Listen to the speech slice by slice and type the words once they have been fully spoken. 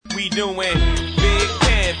We doing big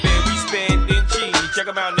pimpin', we spending cheese. Check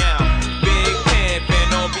them out now. Big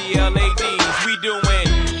pimpin' on BLADs. We doing big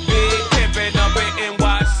pimpin' up in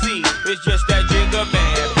NYC. It's just that Jigga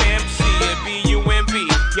Man, Pimp C and B-U-M-B.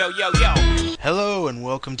 Yo, yo, yo. Hello and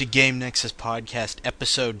welcome to Game Nexus Podcast,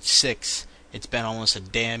 Episode 6. It's been almost a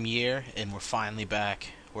damn year, and we're finally back.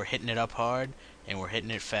 We're hitting it up hard, and we're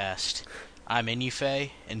hitting it fast. I'm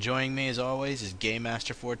Inufe, and joining me as always is Game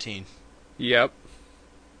Master 14. Yep.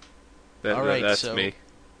 Alright, that's so me.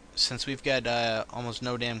 Since we've got almost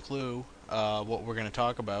no damn clue what we're going to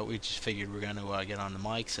talk about, we just figured we're going to get on the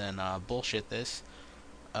mics and bullshit this.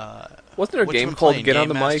 Wasn't there a game called Get on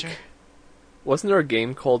the Mic? Wasn't there a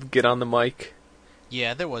game called Get on the Mic?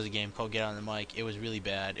 Yeah, there was a game called Get on the Mic. It was really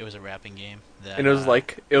bad. It was a rapping game. And it was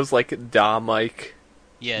like Da Mic.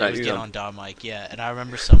 Yeah, it was Get on Da Mic, yeah. And I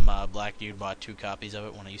remember some black dude bought 2 copies of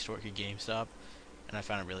it when I used to work at GameStop, and I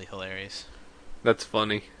found it really hilarious. That's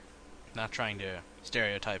funny. Not trying to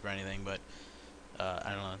stereotype or anything, but I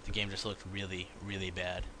don't know, the game just looked really, really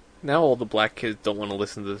bad. Now all the black kids don't want to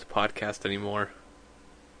listen to this podcast anymore.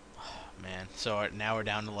 Man, so now we're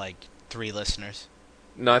down to like 3 listeners.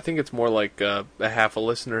 No, I think it's more like a half a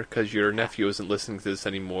listener, because your nephew isn't listening to this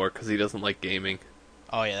anymore, because he doesn't like gaming.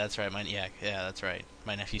 Oh yeah, that's right. Yeah, that's right.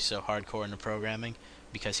 My nephew's so hardcore into programming,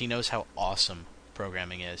 because he knows how awesome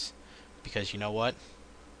programming is. Because you know what?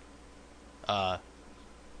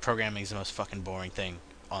 Programming is the most fucking boring thing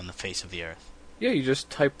on the face of the earth. Yeah, you just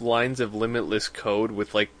type lines of limitless code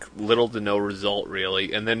with like little to no result,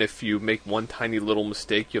 really, and then if you make one tiny little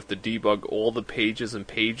mistake, you have to debug all the pages and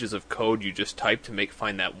pages of code you just typed to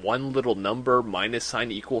find that one little number, minus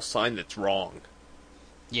sign, equal sign that's wrong.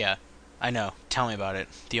 Yeah, I know. Tell me about it.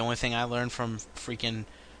 The only thing I learned from freaking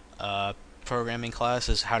programming class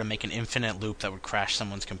is how to make an infinite loop that would crash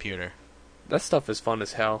someone's computer. That stuff is fun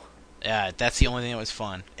as hell. Yeah, that's the only thing that was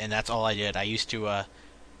fun, and that's all I did. I used to, what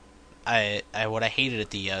I hated at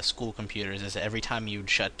the school computers is that every time you'd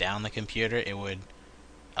shut down the computer, it would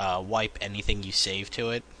wipe anything you saved to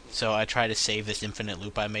it. So I tried to save this infinite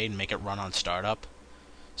loop I made and make it run on startup.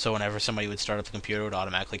 So whenever somebody would start up the computer, it would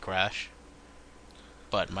automatically crash.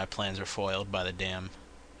 But my plans were foiled by the damn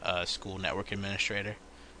school network administrator.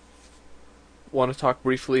 Want to talk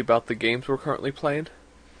briefly about the games we're currently playing?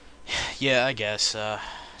 Yeah, I guess.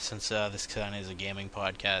 Since this kind of is a gaming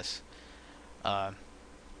podcast.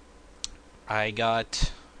 I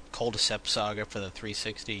got Cul-de-Sac Saga for the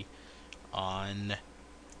 360 on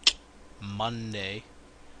Monday.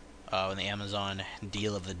 On the Amazon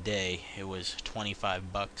deal of the day, it was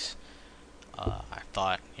 $25. I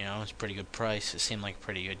thought, it was a pretty good price. It seemed like a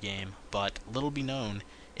pretty good game. But little be known,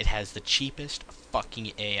 it has the cheapest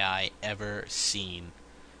fucking AI ever seen.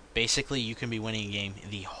 Basically, you can be winning a game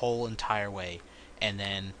the whole entire way, and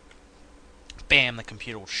then, bam, the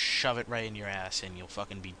computer will shove it right in your ass, and you'll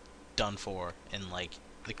fucking be done for in, like,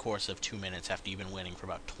 the course of 2 minutes after you've been winning for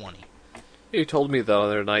about 20. You told me the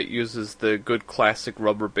other night uses the good classic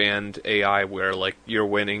rubber band AI where, like, you're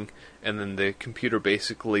winning, and then the computer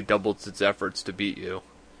basically doubles its efforts to beat you.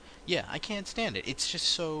 Yeah, I can't stand it. It's just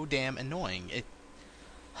so damn annoying.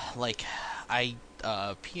 I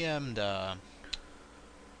PM'd a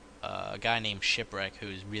guy named Shipwreck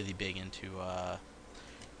who's really big into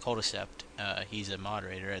Cul-de-Sac. He's a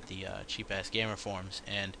moderator at the cheap-ass gamer forums,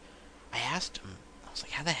 and I asked him, I was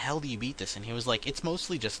like, how the hell do you beat this? And he was like, it's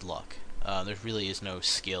mostly just luck. There really is no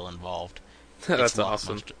skill involved. That's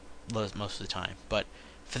awesome. Most of the time. But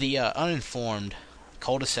for the uninformed,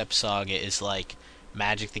 Cul-de-Sac Saga is like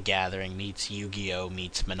Magic the Gathering meets Yu-Gi-Oh!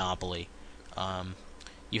 Meets Monopoly.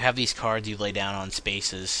 You have these cards you lay down on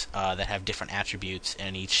spaces that have different attributes,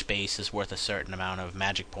 and each space is worth a certain amount of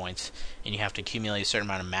magic points, and you have to accumulate a certain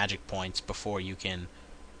amount of magic points before you can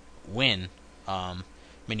win.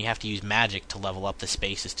 You have to use magic to level up the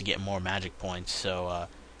spaces to get more magic points, so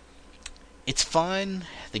it's fun.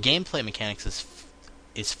 The gameplay mechanics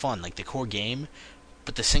is fun, like the core game,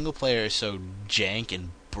 but the single player is so jank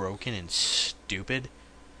and broken and stupid,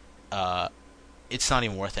 it's not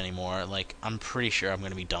even worth anymore. Like, I'm pretty sure I'm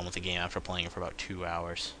going to be done with the game after playing it for about 2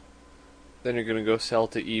 hours. Then you're going to go sell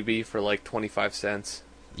to EB for like 25 cents.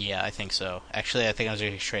 Yeah, I think so. Actually, I think I was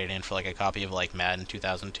going to trade it in for like a copy of like Madden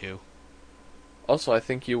 2002. Also, I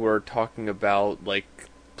think you were talking about like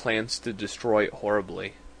plans to destroy it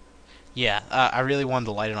horribly. Yeah, I really wanted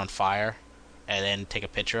to light it on fire and then take a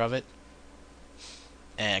picture of it.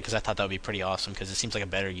 Because I thought that would be pretty awesome, because it seems like a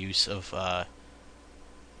better use of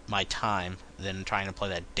my time than trying to play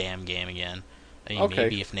that damn game again. I mean, okay.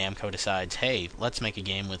 Maybe if Namco decides, hey, let's make a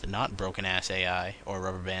game with not broken-ass AI or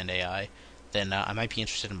rubber band AI, then I might be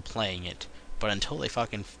interested in playing it. But until they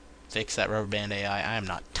fucking fix that rubber band AI, I am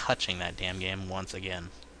not touching that damn game once again.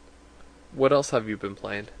 What else have you been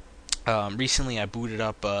playing? Recently, I booted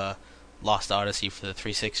up Lost Odyssey for the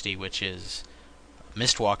 360, which is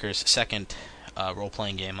Mistwalker's second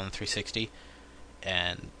role-playing game on the 360,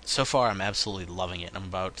 and so far I'm absolutely loving it. I'm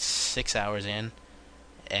about 6 hours in,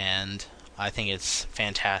 and I think it's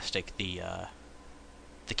fantastic. The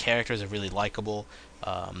characters are really likable.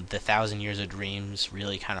 The Thousand Years of Dreams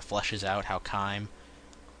really kind of fleshes out how Kime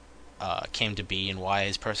came to be and why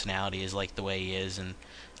his personality is like the way he is, and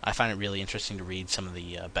I find it really interesting to read some of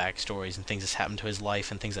the backstories and things that's happened to his life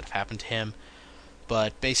and things that have happened to him.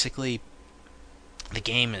 But basically, the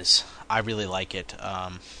game is, I really like it.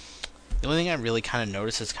 The only thing I really kind of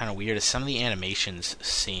notice is kind of weird is some of the animations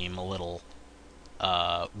seem a little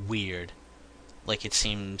weird. Like, it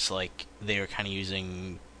seems like they were kind of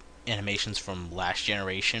using animations from last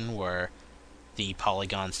generation where the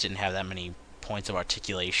polygons didn't have that many points of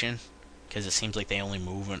articulation, because it seems like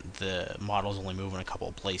the models only move in a couple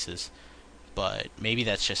of places. But maybe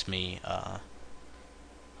that's just me.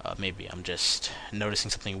 Maybe I'm just noticing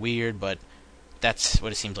something weird, but that's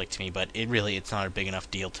what it seems like to me. But it's not a big enough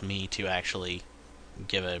deal to me to actually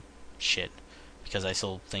give a shit, because I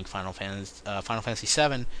still think Final Fantasy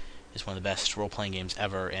VII is one of the best role-playing games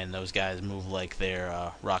ever, and those guys move like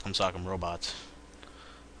they're rock'em sock'em robots.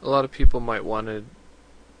 A lot of people might want to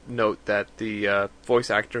note that the voice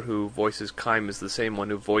actor who voices Kime is the same one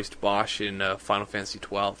who voiced Bosch in Final Fantasy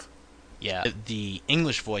XII. Yeah, the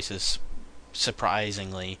English voices,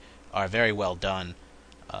 surprisingly, are very well done.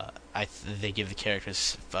 They give the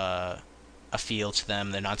characters a feel to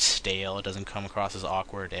them. They're not stale. It doesn't come across as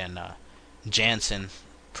awkward. And Jansen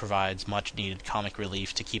provides much-needed comic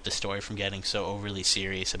relief to keep the story from getting so overly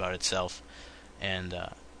serious about itself. And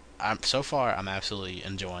so far, I'm absolutely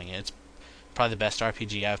enjoying it. It's probably the best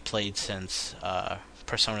RPG I've played since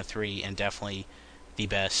Persona 3, and definitely the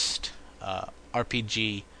best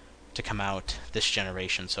RPG to come out this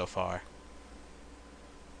generation so far.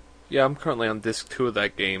 Yeah, I'm currently on disc 2 of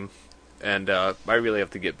that game, and I really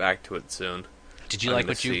have to get back to it soon. Did you like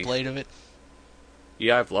what you played of it?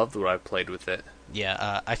 Yeah, I've loved what I've played with it.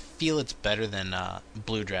 Yeah, I feel it's better than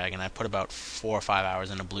Blue Dragon. I put about 4 or 5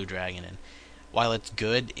 hours into Blue Dragon, and while it's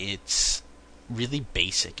good, it's really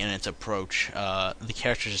basic in its approach. The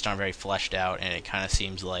characters just aren't very fleshed out, and it kind of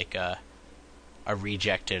seems like a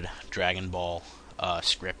rejected Dragon Ball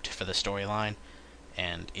script for the storyline.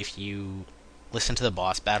 And if you listen to the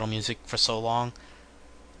boss battle music for so long,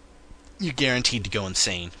 you're guaranteed to go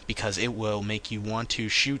insane, because it will make you want to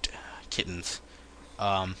shoot kittens.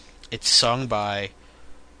 It's sung by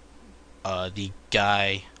the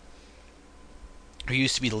guy who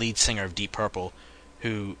used to be the lead singer of Deep Purple,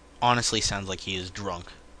 who honestly sounds like he is drunk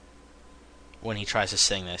when he tries to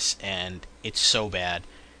sing this, and it's so bad.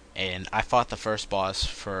 And I fought the first boss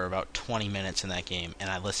for about 20 minutes in that game, and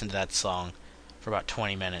I listened to that song for about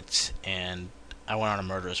 20 minutes, and I went on a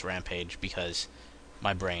murderous rampage because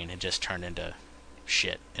my brain had just turned into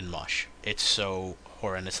shit and mush. It's so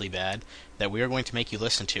horrendously bad that we are going to make you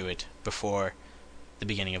listen to it before the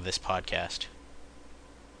beginning of this podcast.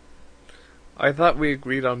 I thought we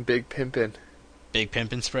agreed on Big Pimpin'. Big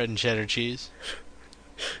Pimpin' spreading cheddar cheese?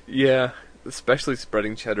 Yeah, especially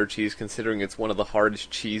spreading cheddar cheese, considering it's one of the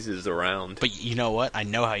hardest cheeses around. But you know what? I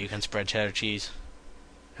know how you can spread cheddar cheese.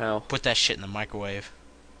 How? Put that shit in the microwave.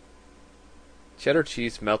 Cheddar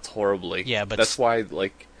cheese melts horribly. Yeah, but that's why,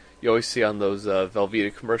 like, you always see on those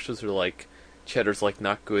Velveeta commercials, they're like, cheddar's like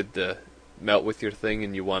not good to melt with your thing,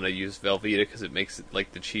 and you want to use Velveeta because it makes it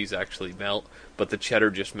like the cheese actually melt, but the cheddar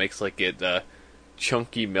just makes like it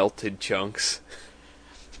chunky melted chunks.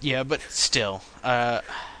 Yeah, but still, I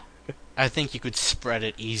think you could spread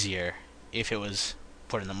it easier if it was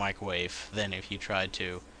put in the microwave than if you tried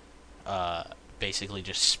to basically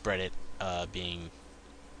just spread it being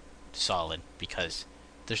solid, because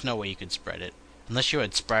there's no way you could spread it unless you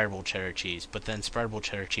had spreadable cheddar cheese, but then spreadable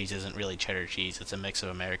cheddar cheese isn't really cheddar cheese, it's a mix of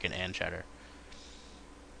American and cheddar.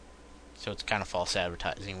 So it's kind of false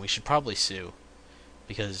advertising. We should probably sue,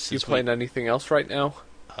 because... You playing anything else right now?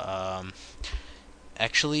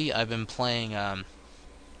 Actually, I've been playing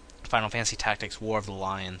Final Fantasy Tactics War of the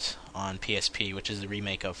Lions on PSP, which is the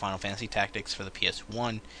remake of Final Fantasy Tactics for the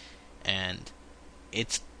PS1, and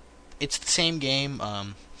it's the same game.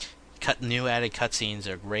 New added cutscenes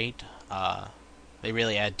are great. They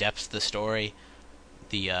really add depth to the story.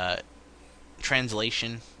 The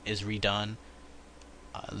translation is redone.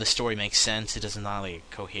 The story makes sense. It doesn't sound like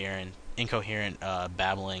a incoherent,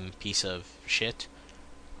 babbling piece of shit.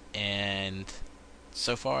 And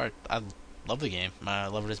so far, I love the game. I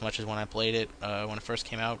love it as much as when I played it when it first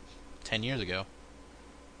came out 10 years ago.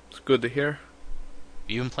 It's good to hear.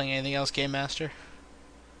 You been playing anything else, Game Master?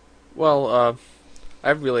 Well, I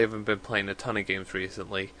really haven't been playing a ton of games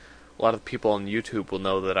recently. A lot of people on YouTube will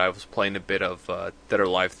know that I was playing a bit of Dead or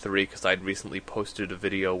Alive 3 because I'd recently posted a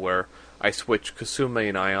video where I switched Kasume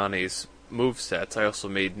and Ayane's movesets. I also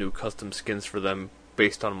made new custom skins for them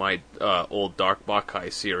based on my old Dark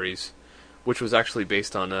Bakai series, which was actually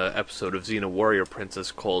based on an episode of Xena Warrior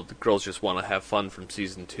Princess called Girls Just Want to Have Fun from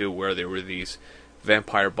Season 2, where there were these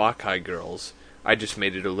vampire Bakai girls. I just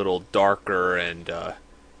made it a little darker and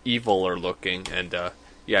eviler looking, and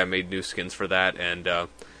I made new skins for that, and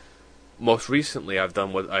most recently I've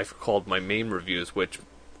done what I've called my MAME reviews, which,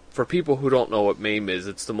 for people who don't know what MAME is,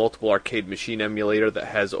 it's the multiple arcade machine emulator that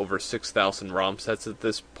has over 6,000 ROM sets at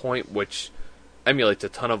this point, which emulates a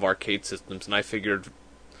ton of arcade systems, and I figured,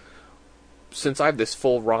 since I have this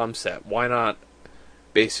full ROM set, why not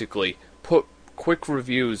basically put quick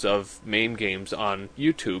reviews of MAME games on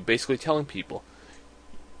YouTube, basically telling people,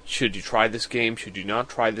 should you try this game, should you not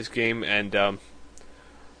try this game, and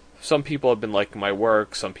some people have been liking my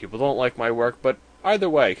work, some people don't like my work, but either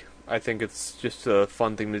way, I think it's just a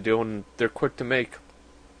fun thing to do, and they're quick to make.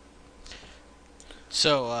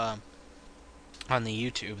 So, on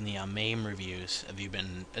the YouTube and the MAME reviews,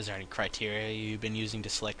 is there any criteria you've been using to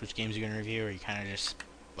select which games you're going to review, or you kind of just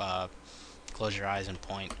close your eyes and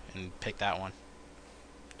point and pick that one?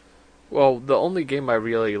 Well, the only game I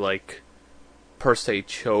really per se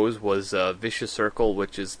chose was Vicious Circle,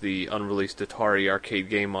 which is the unreleased Atari arcade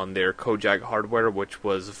game on their Kojak hardware, which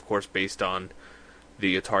was of course based on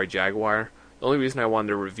the Atari Jaguar. The only reason I wanted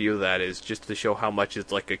to review that is just to show how much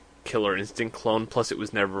it's like a Killer Instinct clone, plus it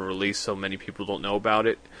was never released, so many people don't know about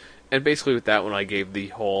it. And basically with that one I gave the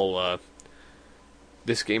whole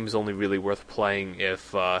this game is only really worth playing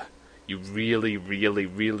if you really, really,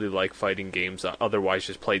 really like fighting games. Otherwise,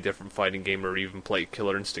 just play a different fighting game, or even play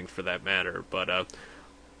Killer Instinct for that matter. But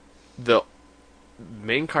the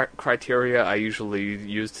main criteria I usually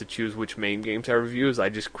use to choose which main games I review is I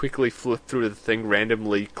just quickly flip through the thing,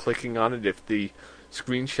 randomly clicking on it. If the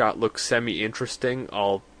screenshot looks semi-interesting,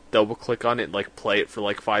 I'll double-click on it and play it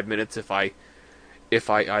for 5 minutes. If I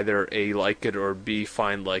either A, like it, or B,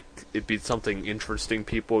 find it'd be something interesting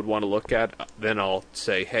people would want to look at, then I'll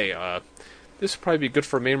say, hey, this would probably be good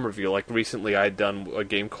for a MAME review. Like recently I had done a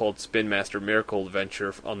game called Spin Master Miracle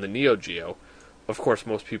Adventure on the Neo Geo. Of course,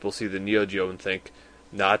 most people see the Neo Geo and think,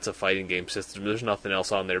 nah, it's a fighting game system, there's nothing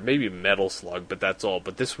else on there. Maybe Metal Slug, but that's all.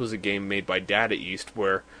 But this was a game made by Data East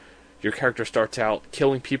where your character starts out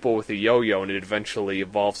killing people with a yo-yo, and it eventually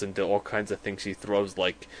evolves into all kinds of things he throws,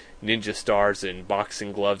 like ninja stars and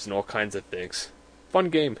boxing gloves and all kinds of things. Fun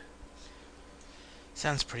game.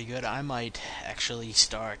 Sounds pretty good. I might actually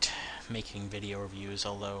start making video reviews,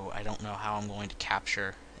 although I don't know how I'm going to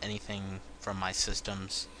capture anything from my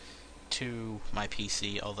systems to my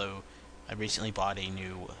PC, although I recently bought a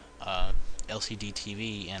new LCD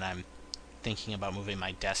TV, and I'm thinking about moving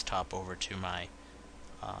my desktop over to my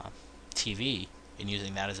TV and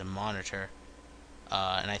using that as a monitor.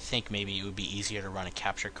 And I think maybe it would be easier to run a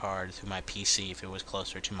capture card through my PC if it was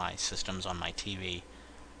closer to my systems on my TV.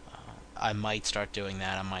 I might start doing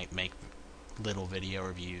that. I might make little video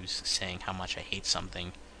reviews saying how much I hate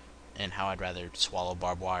something and how I'd rather swallow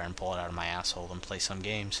barbed wire and pull it out of my asshole than play some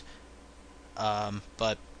games.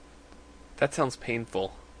 But that sounds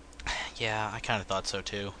painful. Yeah, I kind of thought so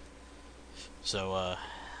too. So,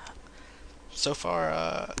 so far,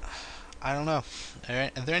 I don't know.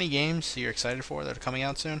 Are there any games you're excited for that are coming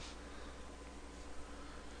out soon?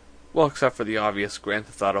 Well, except for the obvious Grand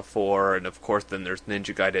Theft Auto 4, and of course then there's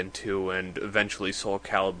Ninja Gaiden 2, and eventually Soul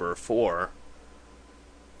Calibur 4.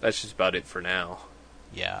 That's just about it for now.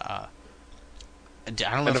 Yeah, I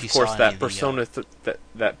don't know and if you of course saw that any Persona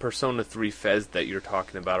that Persona 3 Fez that you're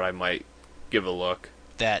talking about, I might give a look.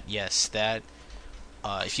 Yes,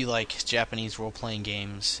 if you like Japanese role-playing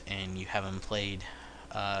games and you haven't played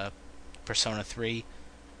Persona 3,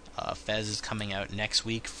 Fez is coming out next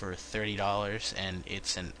week for $30, and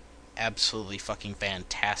it's an absolutely fucking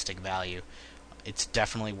fantastic value. It's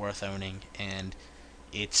definitely worth owning, and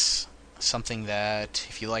it's something that,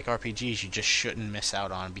 if you like RPGs, you just shouldn't miss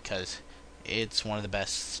out on, because it's one of the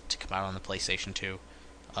best to come out on the PlayStation 2.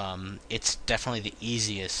 It's definitely the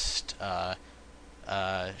easiest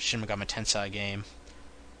Shin Megami Tensei game,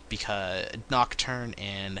 because Nocturne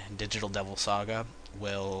and Digital Devil Saga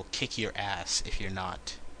will kick your ass if you're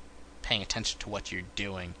not paying attention to what you're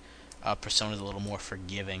doing. Persona's a little more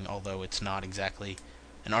forgiving, although it's not exactly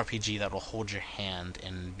an RPG that will hold your hand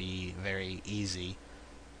and be very easy.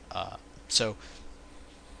 So,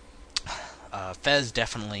 Fez,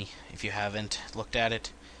 definitely, if you haven't looked at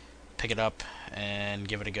it, pick it up and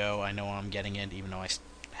give it a go. I know I'm getting it, even though I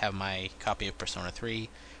have my copy of Persona 3,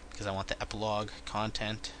 because I want the epilogue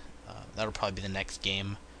content. That'll probably be the next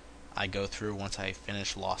game I go through once I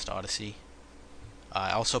finish Lost Odyssey.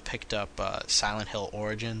 I also picked up Silent Hill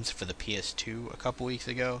Origins for the PS2 a couple weeks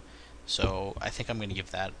ago, so I think I'm going to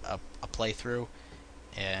give that a playthrough,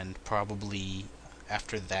 and probably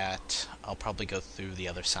after that I'll probably go through the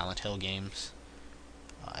other Silent Hill games.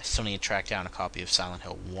 I still need to track down a copy of Silent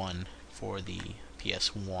Hill 1 for the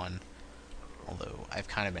PS1, although I've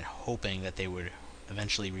kind of been hoping that they would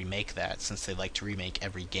eventually remake that, since they like to remake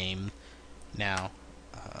every game now.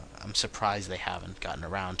 I'm surprised they haven't gotten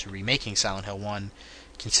around to remaking Silent Hill 1,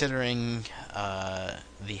 considering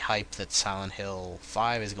the hype that Silent Hill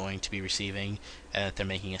 5 is going to be receiving, and that they're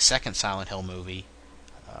making a second Silent Hill movie.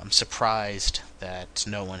 I'm surprised that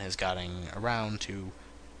no one has gotten around to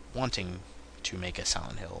wanting to make a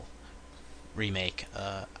Silent Hill remake.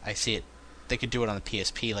 I see it. They could do it on the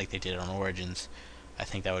PSP like they did on Origins. I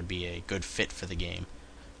think that would be a good fit for the game,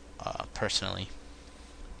 personally.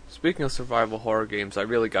 Speaking of survival horror games, I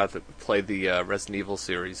really got to play the Resident Evil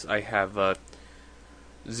series. I have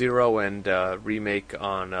Zero and Remake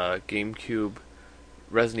on GameCube,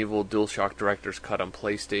 Resident Evil DualShock Director's Cut on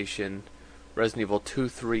PlayStation, Resident Evil 2,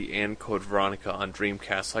 3, and Code Veronica on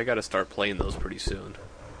Dreamcast, so I gotta start playing those pretty soon.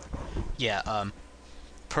 Yeah,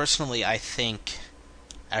 personally, I think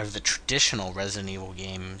out of the traditional Resident Evil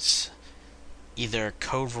games, either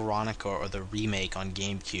Code Veronica or the remake on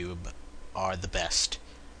GameCube are the best.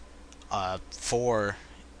 4,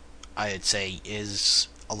 I'd say, is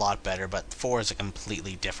a lot better, but 4 is a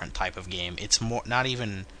completely different type of game. It's more, not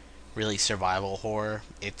even really survival horror,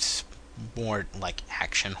 it's more like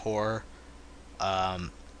action horror.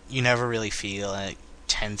 You never really feel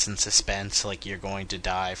tense and suspense like you're going to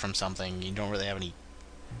die from something. You don't really have any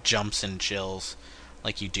jumps and chills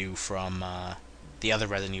like you do from the other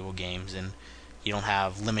Resident Evil games, and you don't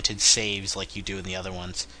have limited saves like you do in the other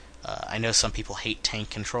ones. I know some people hate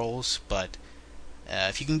tank controls, but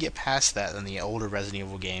if you can get past that, then the older Resident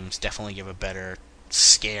Evil games definitely give a better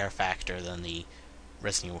scare factor than the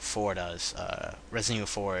Resident Evil 4 does. Resident Evil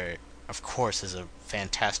 4, of course, is a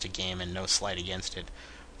fantastic game and no slight against it,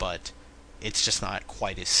 but it's just not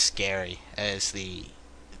quite as scary as the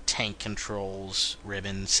tank controls,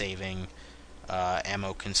 ribbon saving,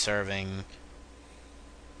 ammo conserving,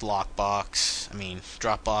 Dropbox,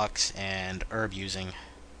 and herb using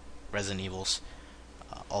Resident Evils,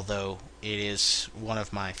 although it is one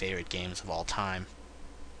of my favorite games of all time.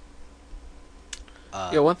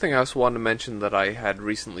 One thing I also wanted to mention that I had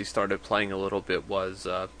recently started playing a little bit was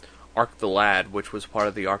Arc the Lad, which was part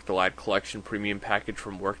of the Arc the Lad Collection premium package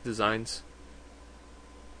from Work Designs.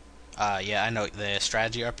 Yeah, I know, the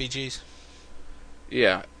strategy RPGs?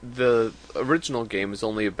 Yeah, the original game is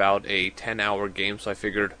only about a 10-hour game, so I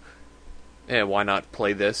figured, why not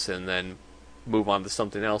play this and then move on to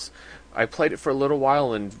something else. I played it for a little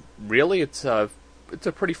while, and really it's a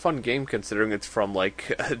pretty fun game considering it's from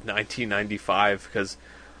like 1995, because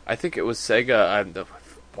I think it was Sega.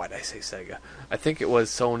 Why did I say Sega? I think it was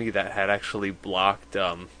Sony that had actually blocked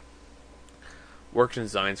Work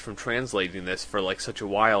Designs from translating this for like such a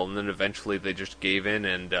while, and then eventually they just gave in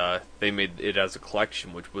and they made it as a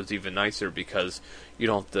collection, which was even nicer because you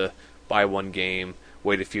don't have to buy one game,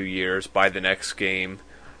 wait a few years, buy the next game.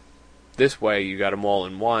 This way you got them all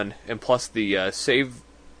in one, and plus the save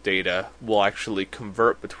data will actually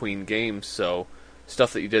convert between games, so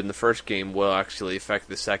stuff that you did in the first game will actually affect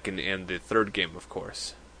the second and the third game, of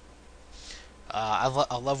course. I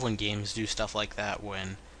love when games do stuff like that,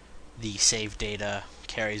 when the save data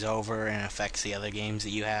carries over and affects the other games that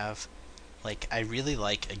you have. Like, I really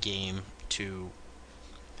like a game to...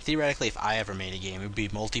 Theoretically, if I ever made a game, it would be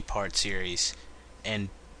a multi-part series, and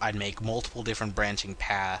I'd make multiple different branching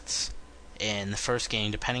paths. In the first game,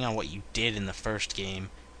 depending on what you did in the first game,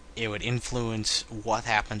 it would influence what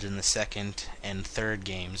happened in the second and third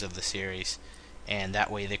games of the series. And that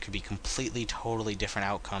way there could be completely, totally different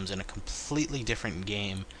outcomes in a completely different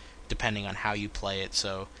game, depending on how you play it.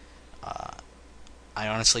 So, I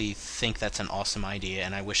honestly think that's an awesome idea,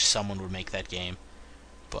 and I wish someone would make that game.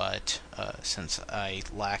 But since I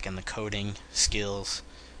lack in the coding skills,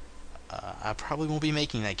 I probably won't be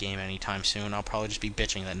making that game anytime soon. I'll probably just be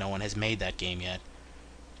bitching that no one has made that game yet.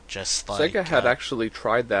 Just like Sega had actually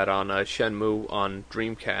tried that on Shenmue on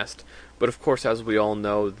Dreamcast, but of course, as we all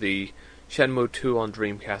know, the Shenmue 2 on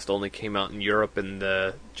Dreamcast only came out in Europe and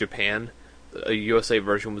Japan. A USA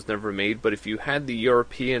version was never made, but if you had the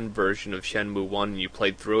European version of Shenmue 1 and you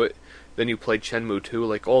played through it, then you played Shenmue 2,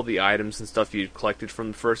 like all the items and stuff you'd collected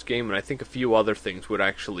from the first game, and I think a few other things would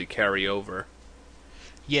actually carry over.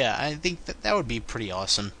 Yeah, I think that would be pretty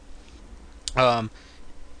awesome.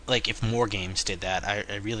 Like if more games did that,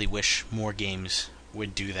 I really wish more games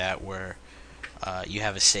would do that, where you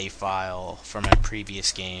have a save file from a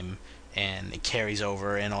previous game and it carries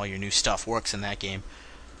over and all your new stuff works in that game.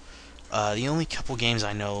 The only couple games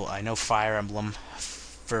I know Fire Emblem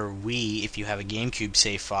for Wii, if you have a GameCube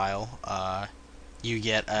save file, you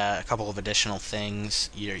get a couple of additional things.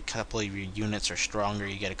 A couple of your units are stronger.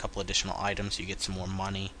 You get a couple additional items. You get some more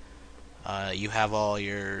money. You have all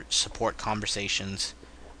your support conversations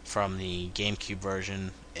from the GameCube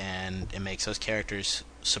version, and it makes those characters'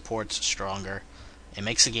 supports stronger. It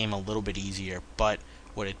makes the game a little bit easier, but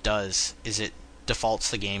what it does is it defaults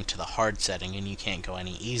the game to the hard setting, and you can't go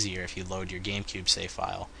any easier if you load your GameCube save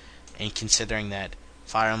file. And considering that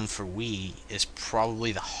Fire Emblem for Wii is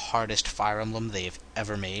probably the hardest Fire Emblem they've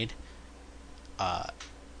ever made,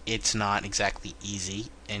 it's not exactly easy.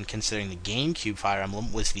 And considering the GameCube Fire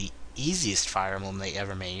Emblem was the easiest Fire Emblem they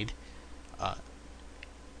ever made,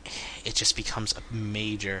 it just becomes a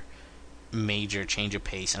major change of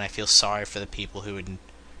pace. And I feel sorry for the people who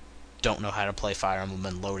don't know how to play Fire Emblem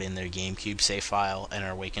and load in their GameCube save file and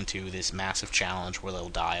are awakened to this massive challenge where they'll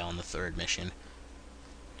die on the third mission.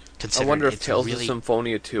 I wonder if Tales of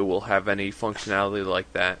Symphonia 2 will have any functionality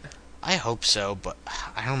like that. I hope so, but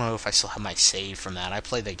I don't know if I still have my save from that. I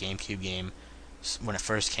played that GameCube game when it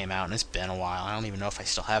first came out, and it's been a while. I don't even know if I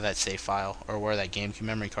still have that save file or where that GameCube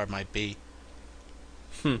memory card might be.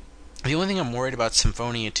 The only thing I'm worried about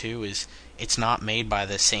Symphonia 2 is it's not made by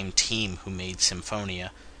the same team who made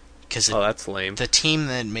Symphonia. That's lame. The team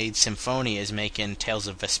that made Symphonia is making Tales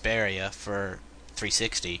of Vesperia for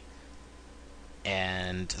 360,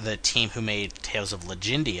 and the team who made Tales of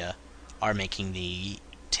Legendia are making the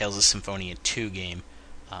Tales of Symphonia 2 game.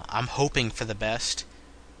 I'm hoping for the best.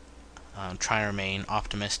 I'm trying to remain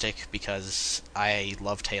optimistic because I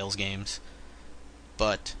love Tales games,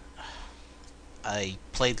 but I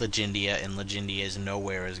played Legendia, and Legendia is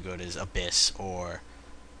nowhere as good as Abyss or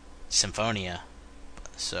Symphonia.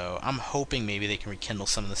 So I'm hoping maybe they can rekindle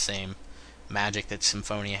some of the same magic that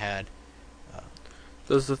Symphonia had.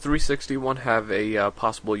 Does the 361 have a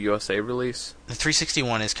possible USA release? The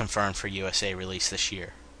 361 is confirmed for USA release this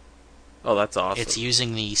year. Oh, that's awesome. It's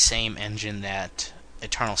using the same engine that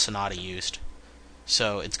Eternal Sonata used,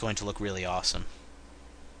 so it's going to look really awesome.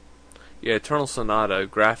 Yeah, Eternal Sonata,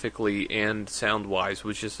 graphically and sound-wise,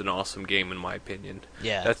 was just an awesome game in my opinion.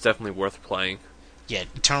 Yeah. That's definitely worth playing. Yeah,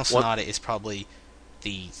 Eternal Sonata is probably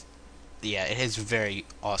it is a very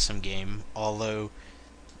awesome game, although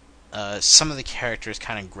some of the characters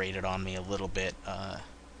kind of grated on me a little bit. A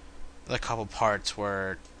couple parts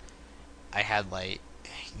where I had, like,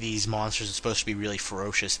 these monsters are supposed to be really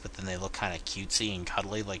ferocious, but then they look kind of cutesy and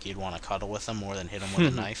cuddly, like you'd want to cuddle with them more than hit them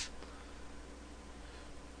with a knife.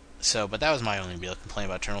 So, but that was my only real complaint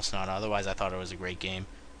about Eternal Sonata. Otherwise, I thought it was a great game.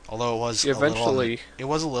 Although it was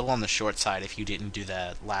a little on the short side if you didn't do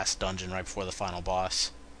that last dungeon right before the final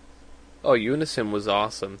boss. Oh, Unison was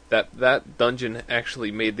awesome. That dungeon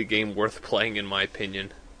actually made the game worth playing, in my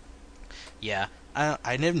opinion. Yeah,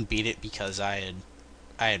 I didn't beat it because I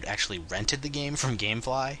had actually rented the game from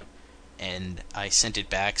GameFly, and I sent it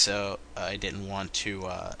back, so I didn't want to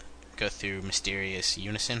go through Mysterious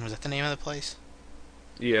Unison. Was that the name of the place?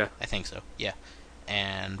 Yeah. I think so, yeah.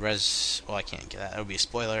 And I can't get that. That would be a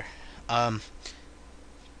spoiler.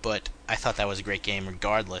 But I thought that was a great game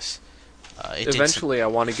regardless. Eventually, I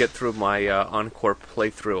want to get through my Encore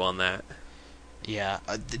playthrough on that. Yeah.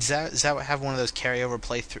 Does that have one of those carryover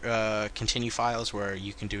playthrough continue files where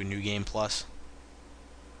you can do a New Game Plus?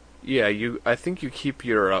 Yeah, I think you keep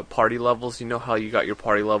your party levels. You know how you got your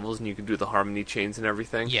party levels and you can do the harmony chains and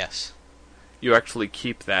everything? Yes. You actually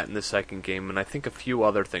keep that in the second game, and I think a few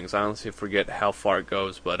other things. I honestly forget how far it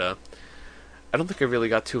goes, but I don't think I really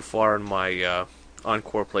got too far in my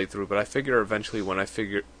Encore playthrough, but I figure eventually when I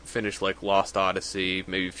finish like Lost Odyssey,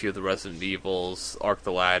 maybe a few of the Resident Evils, Arc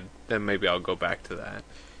the Lad, then maybe I'll go back to that.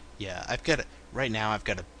 Yeah, right now I've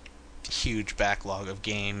got a huge backlog of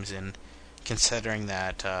games, and considering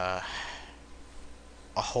that a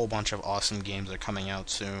whole bunch of awesome games are coming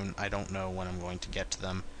out soon, I don't know when I'm going to get to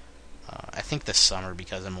them. I think this summer,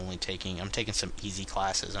 because I'm taking some easy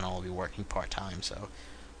classes and I'll be working part-time, so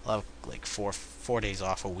I'll have like four days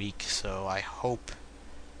off a week, so I hope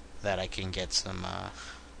that I can get some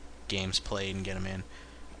games played and get them in.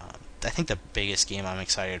 I think the biggest game I'm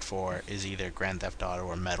excited for is either Grand Theft Auto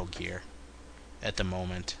or Metal Gear at the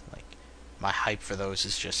moment. Like, my hype for those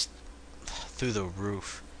is just through the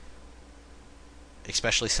roof,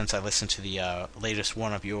 especially since I listened to the latest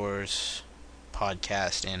One of Yours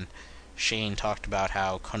podcast, and Shane talked about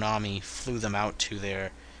how Konami flew them out to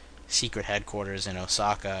their secret headquarters in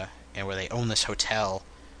Osaka, and where they own this hotel,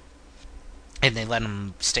 and they let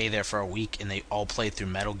them stay there for a week, and they all played through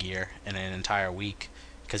Metal Gear in an entire week,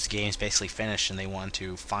 because the game's basically finished, and they wanted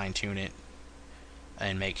to fine-tune it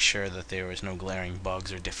and make sure that there was no glaring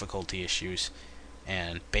bugs or difficulty issues.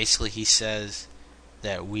 And basically he says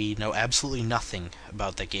that we know absolutely nothing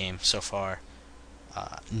about the game so far.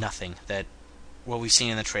 Nothing. That what we've seen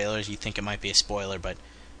in the trailers, you think it might be a spoiler, but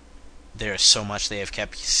there is so much they have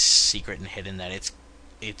kept secret and hidden that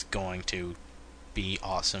it's going to be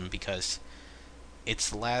awesome, because it's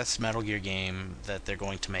the last Metal Gear game that they're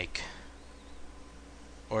going to make,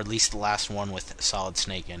 or at least the last one with Solid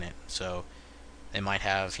Snake in it. So they might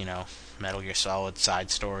have, Metal Gear Solid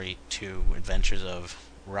Side Story 2 Adventures of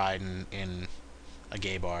Raiden in a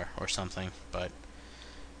gay bar or something, but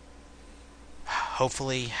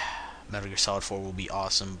hopefully Metal Gear Solid 4 will be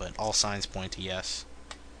awesome, but all signs point to yes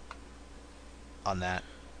on that.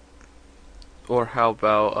 Or how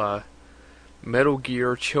about Metal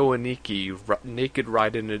Gear Choaniki, Naked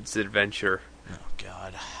Raiden's Adventure? Oh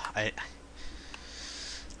god, I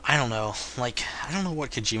don't know. I don't know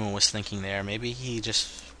what Kojima was thinking there. Maybe he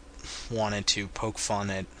just wanted to poke fun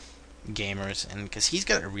at gamers, and because he's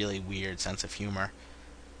got a really weird sense of humor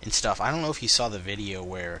and stuff. I don't know if you saw the video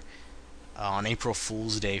where on April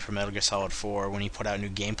Fool's Day for Metal Gear Solid 4, when he put out new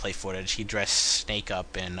gameplay footage, he dressed Snake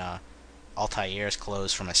up in Altair's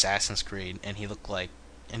clothes from Assassin's Creed, and he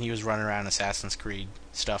was running around Assassin's Creed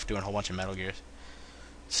stuff, doing a whole bunch of Metal Gear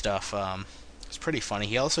stuff. It's pretty funny.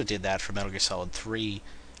 He also did that for Metal Gear Solid 3.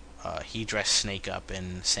 He dressed Snake up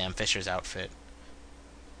in Sam Fisher's outfit,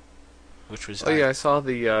 which was. Yeah, I saw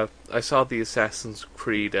the Assassin's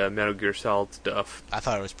Creed Metal Gear Solid stuff. I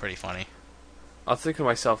thought it was pretty funny. I was thinking to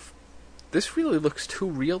myself, this really looks too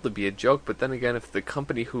real to be a joke. But then again, if the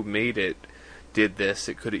company who made it did this,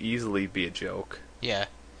 it could easily be a joke. Yeah,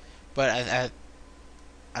 but I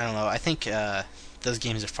don't know. I think those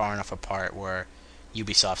games are far enough apart where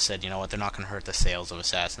Ubisoft said, you know what, they're not going to hurt the sales of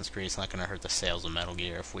Assassin's Creed. It's not going to hurt the sales of Metal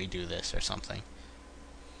Gear if we do this or something.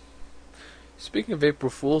 Speaking of April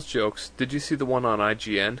Fool's jokes, did you see the one on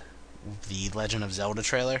IGN? The Legend of Zelda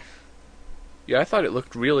trailer? Yeah, I thought it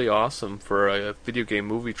looked really awesome for a video game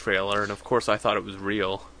movie trailer, and of course I thought it was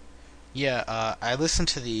real. Yeah, I listened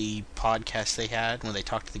to the podcast they had when they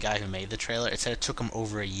talked to the guy who made the trailer. It said it took him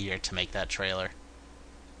over a year to make that trailer.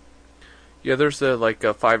 Yeah, there's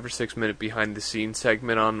a 5 or 6 minute behind the scenes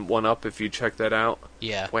segment on 1UP if you check that out.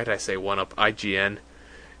 Yeah. Why did I say 1UP? IGN.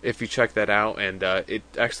 If you check that out, and it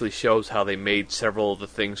actually shows how they made several of the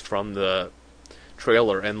things from the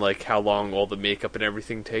trailer and how long all the makeup and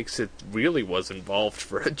everything takes. It really was involved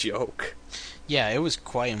for a joke. Yeah, it was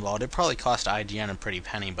quite involved. It probably cost IGN a pretty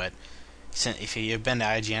penny, but if you've been to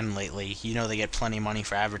IGN lately, you know they get plenty of money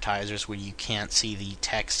for advertisers where you can't see the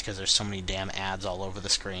text because there's so many damn ads all over the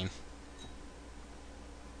screen.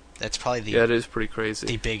 That's probably it is pretty crazy.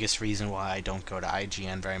 The biggest reason why I don't go to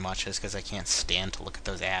IGN very much is because I can't stand to look at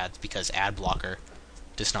those ads, because ad blocker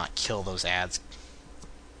does not kill those ads.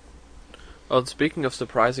 Oh, and speaking of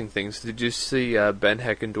surprising things, did you see Ben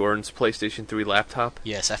Heckendorn's PlayStation 3 laptop?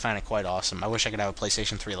 Yes, I find it quite awesome. I wish I could have a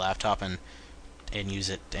PlayStation 3 laptop and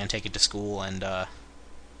use it and take it to school and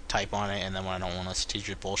type on it, and then when I don't want to listen to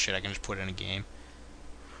teacher's bullshit, I can just put it in a game.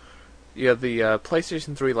 Yeah, the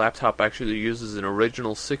PlayStation 3 laptop actually uses an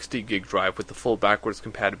original 60 gig drive with the full backwards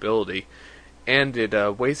compatibility, and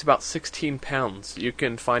it weighs about 16 pounds. You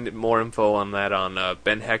can find more info on that on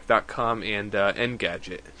benheck.com and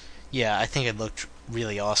Engadget. Yeah, I think it looked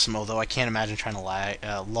really awesome, although I can't imagine trying to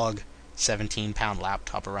lug 17-pound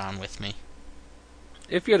laptop around with me.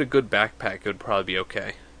 If you had a good backpack, it would probably be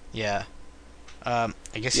okay. Yeah. I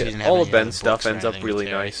guess you didn't have all any of Ben's stuff ends up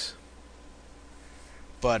really nice.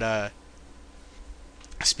 But,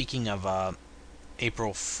 speaking of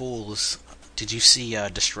April Fools, did you see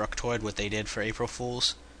Destructoid, what they did for April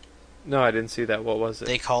Fools? No, I didn't see that. What was it?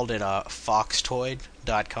 They called it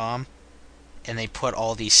foxtoid.com, and they put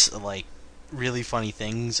all these really funny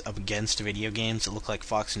things up against video games that look like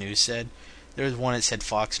Fox News said. There was one that said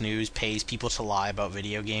Fox News pays people to lie about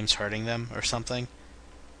video games hurting them or something.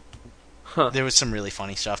 Huh. There was some really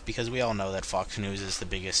funny stuff, because we all know that Fox News is the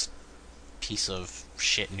biggest piece of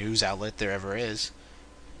shit news outlet there ever is.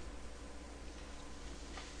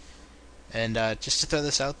 And just to throw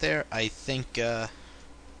this out there, I think I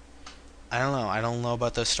don't know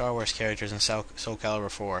about those Star Wars characters in Soul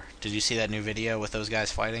Calibur 4. Did you see that new video with those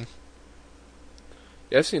guys fighting?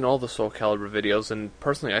 Yeah, I've seen all the Soul Calibur videos, and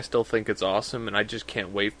personally I still think it's awesome, and I just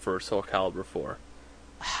can't wait for Soul Calibur 4.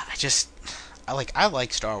 I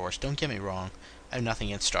like Star Wars, don't get me wrong. I have nothing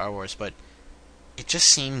against Star Wars, but it just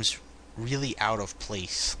seems really out of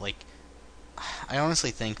place. Like, I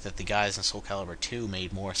honestly think that the guys in Soul Calibur 2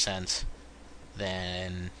 made more sense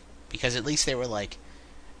than... Because at least they were, like,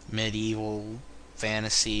 medieval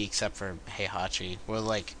fantasy, except for Heihachi, where,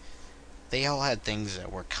 like, they all had things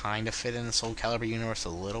that were kind of fit in the Soul Calibur universe a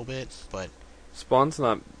little bit, but... Spawn's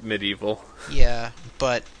not medieval. Yeah,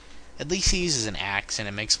 but at least he uses an axe, and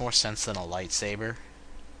it makes more sense than a lightsaber.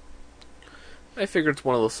 I figure it's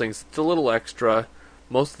one of those things. It's a little extra.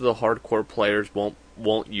 Most of the hardcore players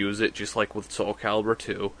won't use it, just like with Soul Calibur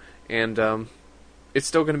 2, and it's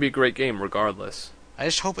still going to be a great game regardless. I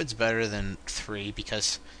just hope it's better than 3,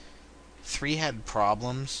 because 3 had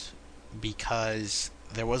problems because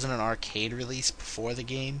there wasn't an arcade release before the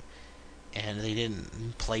game, and they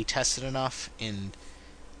didn't play test it enough, and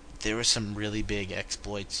there were some really big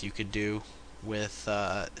exploits you could do with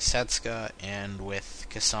Setsuka and with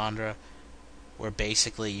Cassandra, where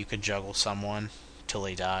basically you could juggle someone till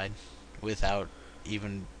they died without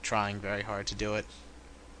even trying very hard to do it.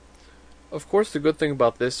 Of course, the good thing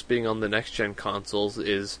about this being on the next-gen consoles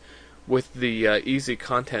is with the easy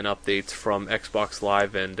content updates from Xbox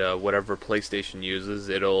Live and whatever PlayStation uses,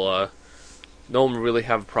 it'll no one really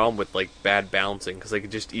have a problem with like bad bouncing because they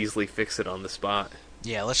could just easily fix it on the spot.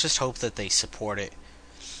 Yeah, let's just hope that they support it,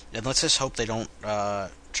 and let's just hope they don't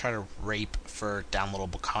try to rape for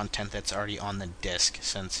downloadable content that's already on the disc,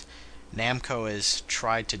 since Namco has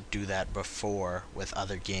tried to do that before with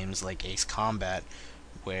other games like Ace Combat,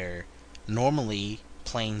 where normally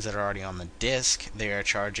planes that are already on the disc, they are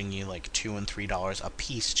charging you like $2 and $3 a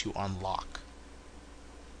piece to unlock.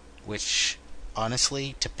 Which,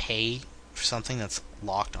 honestly, to pay for something that's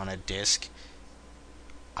locked on a disc,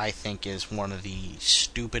 I think is one of the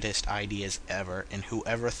stupidest ideas ever, and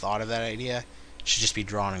whoever thought of that idea should just be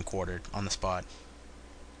drawn and quartered on the spot.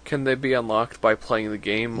 Can they be unlocked by playing the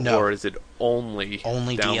game, No. or is it only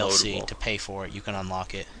DLC downloadable? to pay for it? You can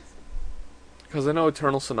unlock it. Because I know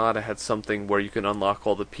Eternal Sonata had something where you can unlock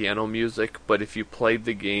all the piano music, but if you played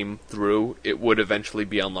the game through, it would eventually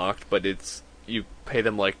be unlocked, but you pay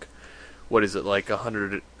them like, what is it, like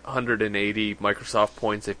 180 Microsoft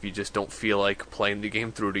points if you just don't feel like playing the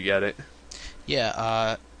game through to get it.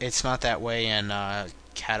 Yeah, it's not that way in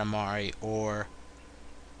Katamari or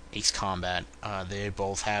Ace Combat. They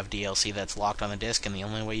both have DLC that's locked on the disc, and the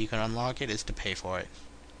only way you can unlock it is to pay for it.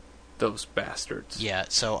 Those bastards. Yeah,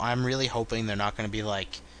 so I'm really hoping they're not going to be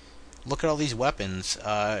like, look at all these weapons,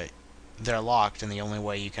 they're locked, and the only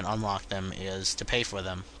way you can unlock them is to pay for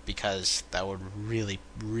them, because that would really,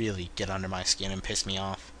 really get under my skin and piss me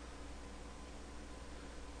off.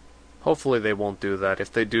 Hopefully they won't do that.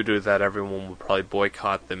 If they do that, everyone will probably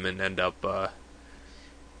boycott them and end up,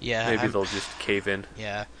 maybe they'll just cave in.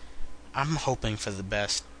 Yeah, I'm hoping for the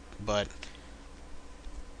best, but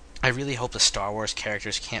I really hope the Star Wars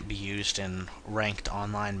characters can't be used in ranked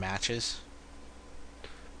online matches.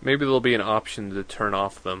 Maybe there'll be an option to turn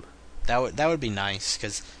off them. That would be nice,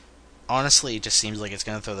 because honestly it just seems like it's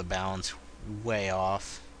going to throw the balance way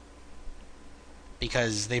off.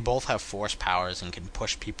 Because they both have force powers and can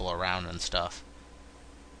push people around and stuff.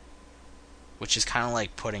 Which is kind of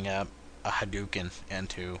like putting a Hadouken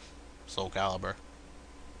into Soul Calibur.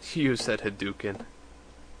 You said Hadouken.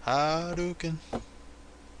 Hadouken.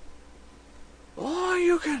 Oh,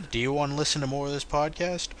 you can! Do you want to listen to more of this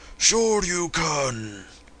podcast? Sure you can!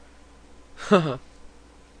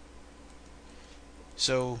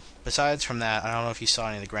 So, besides from that, I don't know if you saw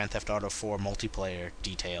any of the Grand Theft Auto 4 multiplayer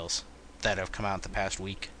details that have come out the past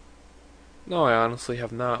week. No, I honestly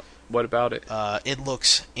have not. What about it? It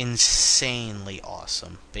looks insanely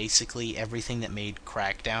awesome. Basically, everything that made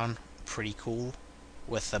Crackdown pretty cool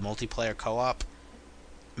with the multiplayer co-op.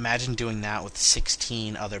 Imagine doing that with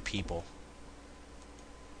 16 other people.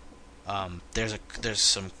 There's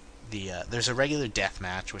a regular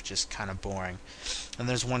deathmatch, which is kind of boring, and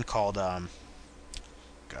there's one called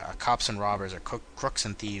Cops and Robbers, or Crooks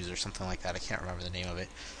and Thieves, or something like that. I can't remember the name of it.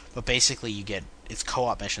 But basically, it's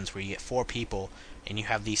co-op missions where you get 4 people, and you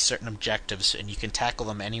have these certain objectives, and you can tackle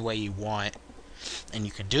them any way you want, and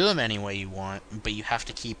you can do them any way you want, but you have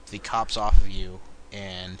to keep the cops off of you,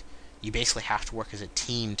 and you basically have to work as a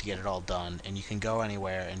team to get it all done, and you can go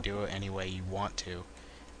anywhere and do it any way you want to,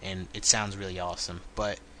 and it sounds really awesome,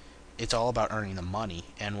 but it's all about earning the money,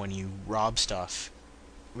 and when you rob stuff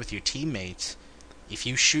with your teammates, if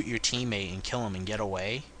you shoot your teammate and kill him and get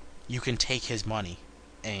away, you can take his money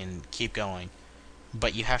and keep going.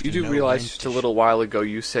 But you have to know You do realize just a little while ago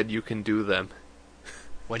you said you can do them.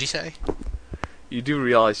 What'd you say? You do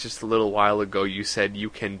realize just a little while ago you said you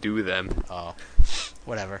can do them. Oh,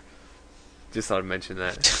 whatever. Just thought I'd mention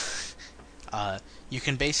that. You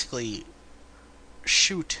can basically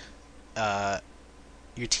shoot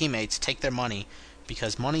your teammates, take their money,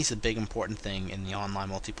 because money's a big important thing in the online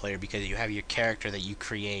multiplayer, because you have your character that you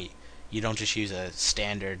create. You don't just use a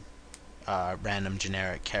standard random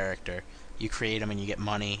generic character. You create them and you get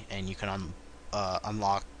money, and you can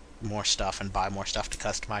unlock more stuff and buy more stuff to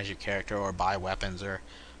customize your character, or buy weapons, or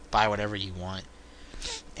buy whatever you want.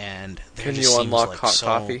 And there Can just you seems unlock like hot so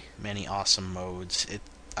coffee? many awesome modes.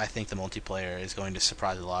 I think the multiplayer is going to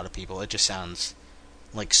surprise a lot of people. It just sounds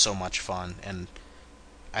like so much fun, and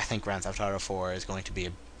I think Grand Theft Auto 4 is going to be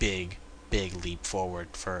a big, big leap forward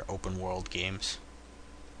for open world games.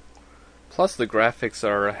 Plus, the graphics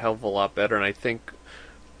are a hell of a lot better, and I think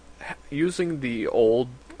using the old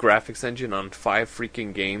graphics engine on 5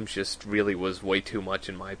 freaking games just really was way too much,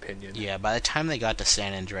 in my opinion. Yeah, by the time they got to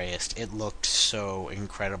San Andreas, it looked so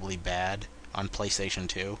incredibly bad on PlayStation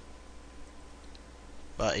 2.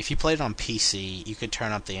 But if you played it on PC, you could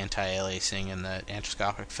turn up the anti-aliasing and the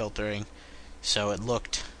anthroposcopic filtering, so it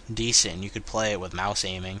looked decent. You could play it with mouse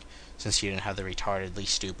aiming, since you didn't have the retardedly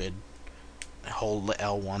stupid hold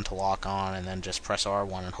L1 to lock on and then just press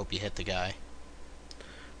R1 and hope you hit the guy.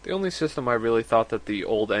 The only system I really thought that the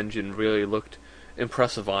old engine really looked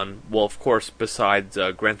impressive on, well, of course, besides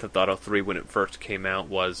Grand Theft Auto 3 when it first came out,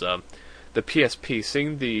 was the PSP.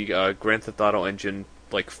 Seeing the Grand Theft Auto engine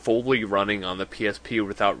like fully running on the PSP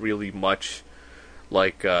without really much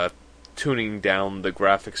like tuning down the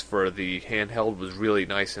graphics for the handheld was really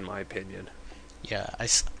nice, in my opinion. Yeah,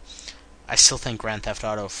 I still think Grand Theft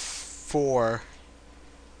Auto 4,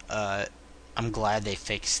 I'm glad they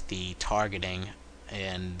fixed the targeting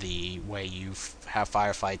and the way you have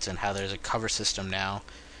firefights, and how there's a cover system now,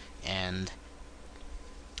 and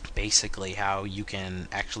basically how you can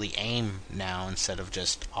actually aim now instead of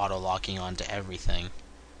just auto-locking onto everything.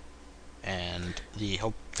 And the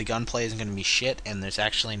gunplay isn't going to be shit, and there's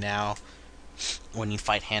actually now, when you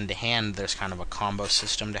fight hand-to-hand, there's kind of a combo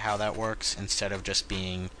system to how that works, instead of just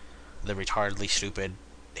being the retardedly stupid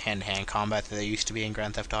hand-to-hand combat that there used to be in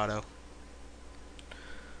Grand Theft Auto.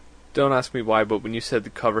 Don't ask me why, but when you said the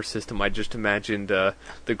cover system, I just imagined the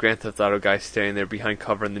Grand Theft Auto guy standing there behind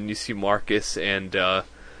cover, and then you see Marcus and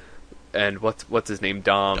what's his name,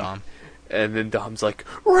 Dom. And then Dom's like,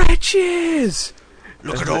 "Wretches!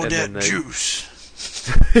 Look at all that juice!"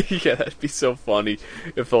 Yeah, that'd be so funny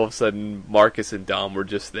if all of a sudden Marcus and Dom were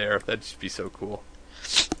just there. That'd just be so cool.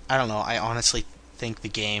 I don't know. I honestly think the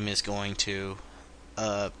game is going to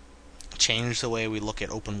change the way we look at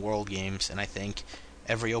open world games, and I think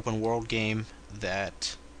every open world game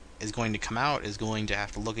that is going to come out is going to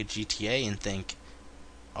have to look at GTA and think,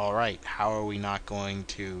 alright, how are we not going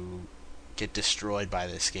to get destroyed by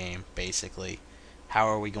this game, basically? How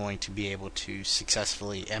are we going to be able to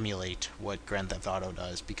successfully emulate what Grand Theft Auto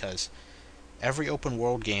does? Because every open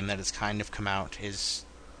world game that has kind of come out is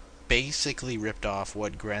basically ripped off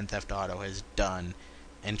what Grand Theft Auto has done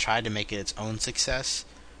and tried to make it its own success,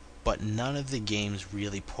 but none of the games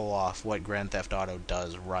really pull off what Grand Theft Auto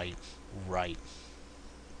does right.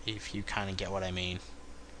 If you kind of get what I mean.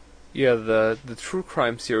 Yeah, the True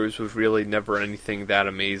Crime series was really never anything that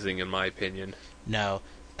amazing, in my opinion. No,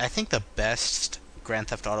 I think the best Grand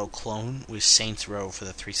Theft Auto clone was Saints Row for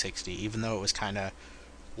the 360, even though it was kind of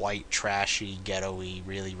white, trashy, ghetto-y,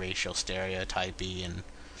 really racial stereotypy, and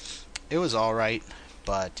it was alright,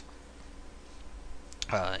 but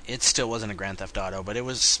it still wasn't a Grand Theft Auto, but it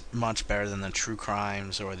was much better than the True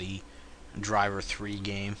Crimes or the Driver 3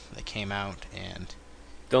 game that came out. And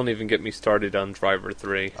don't even get me started on Driver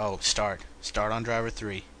 3. Oh, start on Driver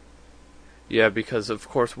 3. Yeah, because of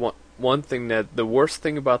course one thing that the worst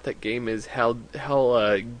thing about that game is how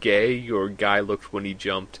gay your guy looked when he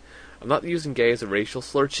jumped. I'm not using gay as a racial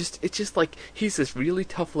slur. It's just like he's this really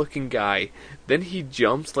tough looking guy. Then he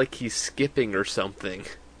jumps like he's skipping or something,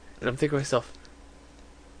 and I'm thinking to myself,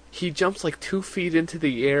 he jumps like 2 feet into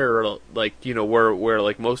the air, like, you know, where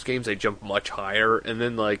like most games they jump much higher, and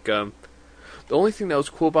then like the only thing that was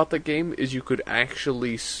cool about that game is you could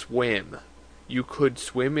actually swim. You could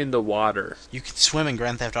swim in the water. You can swim in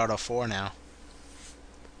Grand Theft Auto 4 now.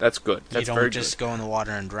 That's good. That's you very don't just good. go in the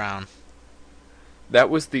water and drown. That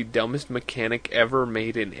was the dumbest mechanic ever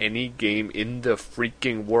made in any game in the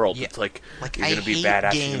freaking world. Yeah, it's like you're I gonna be hate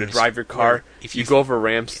badass. games You're gonna drive your car. if you go over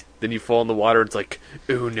ramps, then you fall in the water. It's like,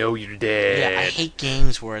 oh no, you're dead. Yeah, I hate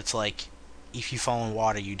games where it's like, if you fall in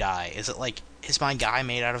water, you die. Is it like, is my guy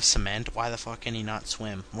made out of cement? Why the fuck can he not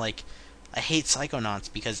swim? Like, I hate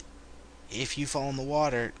Psychonauts because if you fall in the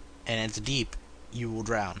water and it's deep, you will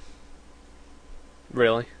drown.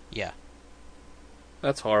 Really? Yeah.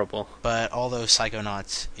 That's horrible. But although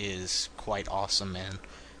Psychonauts is quite awesome and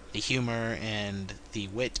the humor and the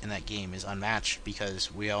wit in that game is unmatched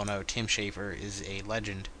because we all know Tim Schafer is a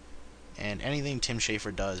legend, and anything Tim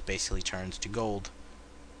Schafer does basically turns to gold.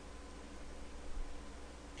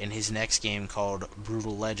 And his next game, called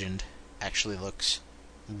Brutal Legend, actually looks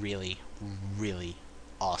really, really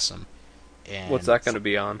awesome. And What's that going to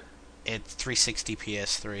be on? it's 360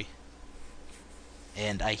 PS3.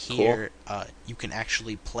 And I hear you can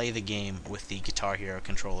actually play the game with the Guitar Hero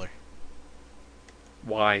controller.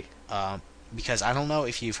 Why? Because I don't know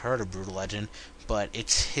if you've heard of Brutal Legend, but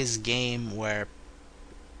it's his game where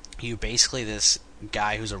you basically this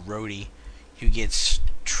guy who's a roadie who gets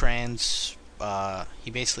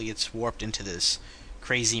he basically gets warped into this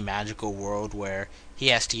crazy magical world where he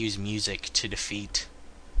has to use music to defeat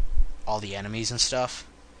all the enemies and stuff.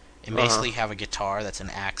 And basically have a guitar that's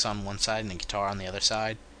an axe on one side and a guitar on the other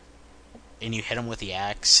side. And you hit him with the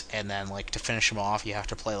axe, and then like to finish him off you have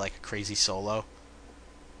to play like a crazy solo.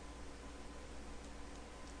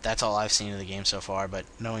 That's all I've seen of the game so far, but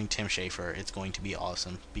knowing Tim Schafer, it's going to be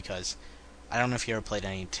awesome, because I don't know if you ever played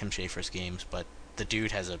any Tim Schafer's games, but the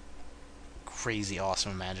dude has a crazy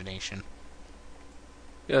awesome imagination.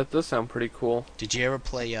 Yeah, it does sound pretty cool. Did you ever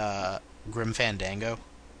play Grim Fandango?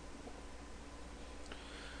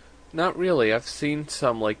 Not really. I've seen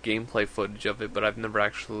some like gameplay footage of it, but I've never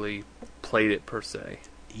actually played it per se.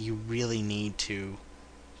 You really need to.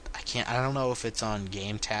 I don't know if it's on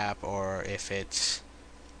GameTap or if it's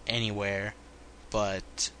anywhere,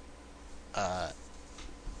 but I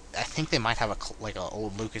think they might have a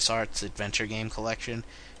old LucasArts adventure game collection.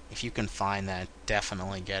 If you can find that,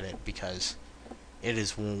 definitely get it, because it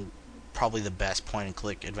is probably the best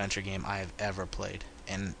point-and-click adventure game I have ever played.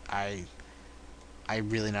 And I'm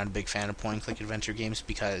really not a big fan of point-and-click adventure games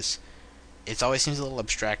because it always seems a little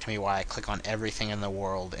abstract to me why I click on everything in the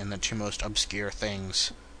world and the two most obscure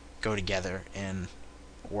things go together and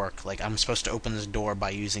work. Like, I'm supposed to open this door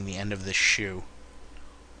by using the end of this shoe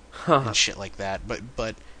and shit like that.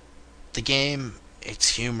 But the game,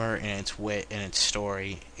 its humor and its wit and its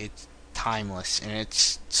story, it's timeless and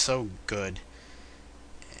it's so good.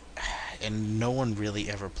 And no one really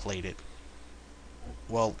ever played it.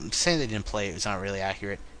 Well, saying they didn't play it is not really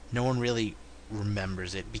accurate. No one really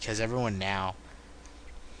remembers it because everyone now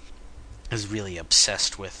is really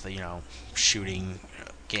obsessed with, shooting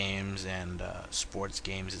games and sports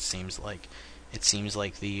games. It seems like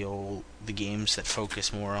the games that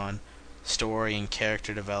focus more on story and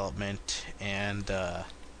character development and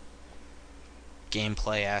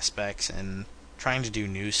gameplay aspects and trying to do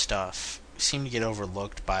new stuff seem to get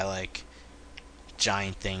overlooked by like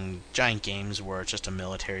giant games where it's just a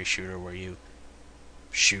military shooter where you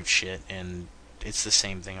shoot shit and it's the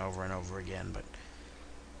same thing over and over again. But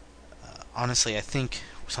honestly, I think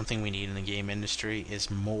something we need in the game industry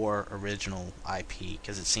is more original IP,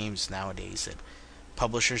 because it seems nowadays that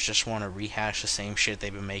publishers just want to rehash the same shit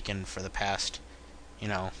they've been making for the past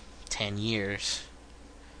 10 years,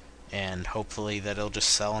 and hopefully that it'll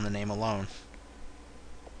just sell in the name alone.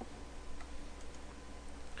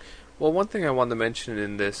 Well, one thing I wanted to mention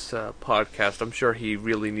in this podcast, I'm sure he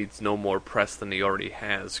really needs no more press than he already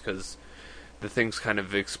has, because the thing's kind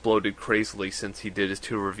of exploded crazily since he did his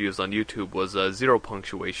 2 reviews on YouTube, was Zero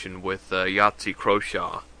Punctuation with Yahtzee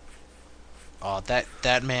Croshaw. Oh,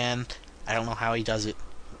 that man, I don't know how he does it,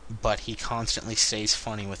 but he constantly stays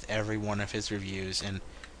funny with every one of his reviews, and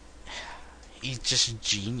he's just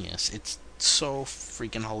genius. It's so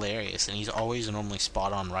freaking hilarious, and he's always normally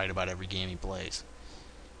spot on right about every game he plays.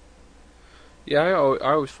 Yeah, I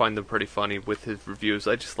always find them pretty funny with his reviews.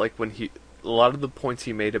 I just like when a lot of the points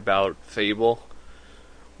he made about Fable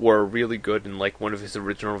were really good in like one of his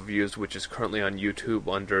original reviews, which is currently on YouTube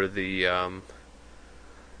under the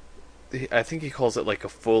I think he calls it like a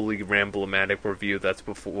fully ramblomatic review. That's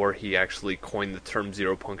before he actually coined the term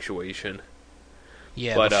Zero Punctuation.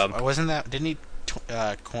 Yeah, but didn't he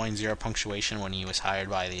coin Zero Punctuation when he was hired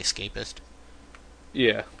by The Escapist?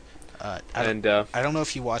 Yeah. I don't know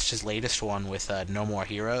if you watched his latest one with No More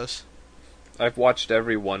Heroes. I've watched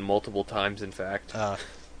every one multiple times, in fact.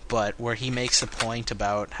 But where he makes a point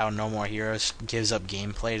about how No More Heroes gives up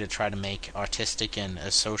gameplay to try to make artistic and a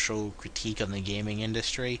social critique on the gaming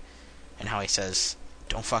industry, and how he says,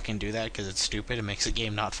 don't fucking do that because it's stupid, it makes the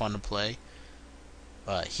game not fun to play.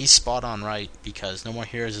 He's spot on right, because No More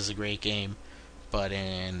Heroes is a great game, but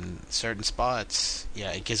in certain spots,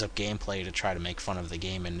 yeah, it gives up gameplay to try to make fun of the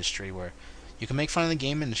game industry, where you can make fun of the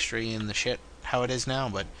game industry and the shit how it is now,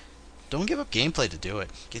 but don't give up gameplay to do it.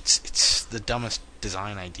 It's the dumbest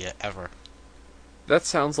design idea ever. That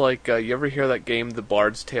sounds like, you ever hear that game, The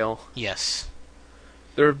Bard's Tale? Yes.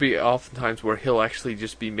 There would be often times where he'll actually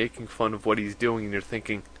just be making fun of what he's doing, and you're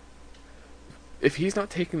thinking, if he's not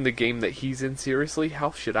taking the game that he's in seriously,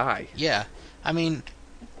 how should I? Yeah, I mean,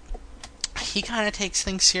 he kind of takes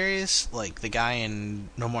things serious. Like, the guy in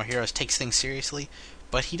No More Heroes takes things seriously,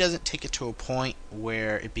 but he doesn't take it to a point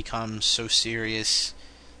where it becomes so serious.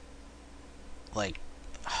 Like,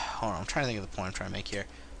 hold on, I'm trying to think of the point I'm trying to make here.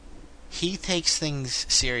 He takes things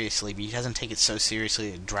seriously, but he doesn't take it so seriously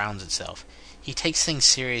it drowns itself. He takes things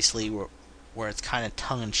seriously where it's kind of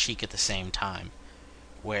tongue-in-cheek at the same time,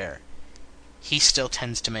 where he still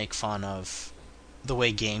tends to make fun of the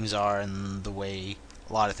way games are and the way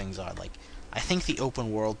a lot of things are. Like, I think the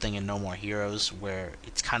open world thing in No More Heroes, where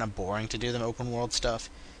it's kind of boring to do the open world stuff,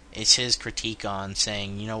 is his critique on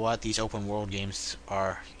saying, you know what, these open world games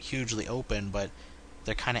are hugely open, but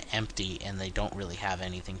they're kind of empty and they don't really have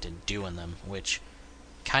anything to do in them, which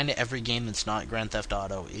kind of every game that's not Grand Theft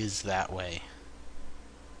Auto is that way.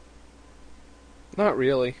 Not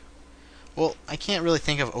really. Well, I can't really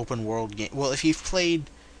think of open world game. Well, if you played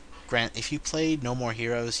No More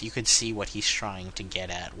Heroes, you could see what he's trying to get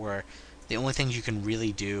at, where the only things you can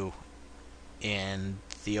really do in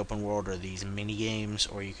the open world are these mini games,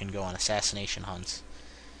 or you can go on assassination hunts,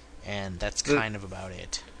 and that's kind of about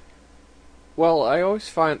it. Well, I always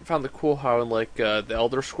found it cool how in like the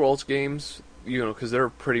Elder Scrolls games, because they're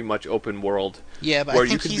pretty much open world. Yeah, but I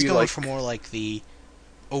think he's going for more like the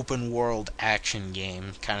open world action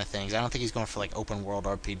game kind of things. I don't think he's going for like open world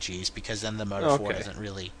RPGs, because then the metaphor doesn't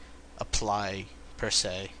really apply per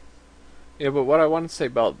se. Yeah, but what I want to say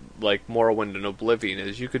about like Morrowind and Oblivion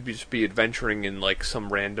is you could just be adventuring in like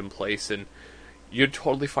some random place and you'd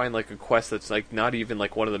totally find like a quest that's like not even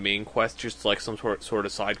like one of the main quests, just like some sort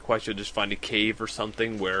of side quest. You'll just find a cave or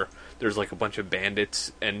something where there's like a bunch of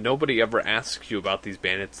bandits, and nobody ever asks you about these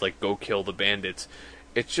bandits, like go kill the bandits.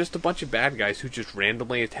 It's just a bunch of bad guys who just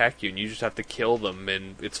randomly attack you, and you just have to kill them,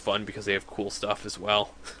 and it's fun because they have cool stuff as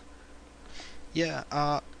well.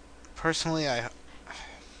 Yeah, personally, I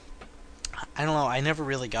don't know, I never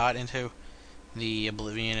really got into the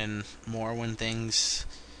Oblivion and Morrowind things.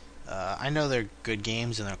 I know they're good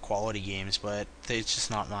games and they're quality games, but it's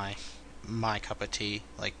just not my cup of tea.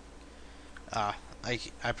 Like,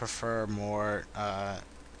 I prefer more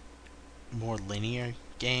linear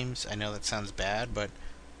games. I know that sounds bad, but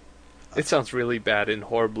it sounds really bad and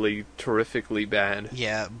horribly, terrifically bad.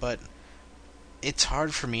 Yeah, but it's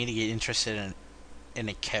hard for me to get interested in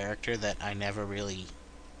a character that I never really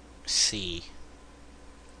see.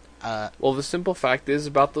 Well, the simple fact is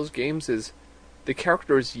about those games is the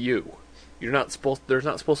character is you. There's not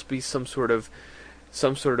supposed to be some sort of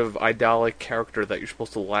idyllic character that you're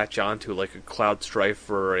supposed to latch onto, like a Cloud Strife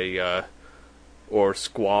or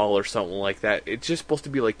Squall or something like that. It's just supposed to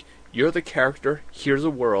be like, you're the character, here's a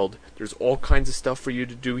world, there's all kinds of stuff for you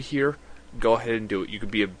to do here, go ahead and do it. You can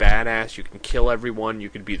be a badass, you can kill everyone, you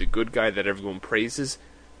can be the good guy that everyone praises,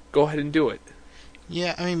 go ahead and do it.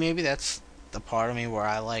 Yeah, I mean, maybe that's the part of me where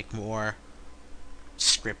I like more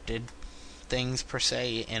scripted things per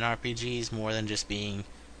se in RPGs more than just being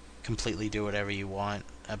completely do whatever you want.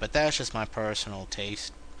 But that's just my personal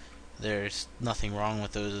taste. There's nothing wrong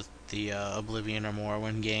with the Oblivion or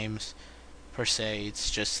Morrowind games per se.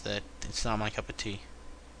 It's just that it's not my cup of tea.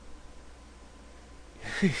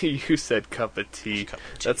 You said cup of tea.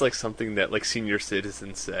 That's like something that like senior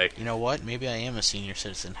citizens say. You know what? Maybe I am a senior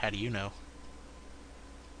citizen. How do you know?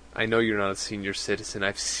 I know you're not a senior citizen.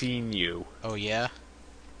 I've seen you. Oh, yeah?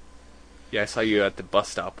 Yeah, I saw you at the bus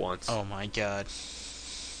stop once. Oh, my God.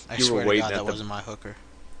 I You swear were to God waiting that wasn't my hooker.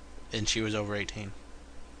 And she was over 18.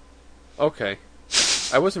 Okay.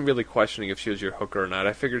 I wasn't really questioning if she was your hooker or not.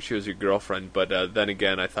 I figured she was your girlfriend, but then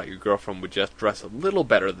again, I thought your girlfriend would just dress a little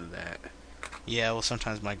better than that. Yeah, well,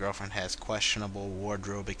 sometimes my girlfriend has questionable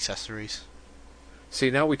wardrobe accessories.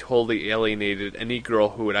 See, now we totally alienated any girl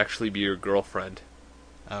who would actually be your girlfriend.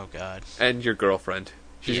 Oh, God. And your girlfriend.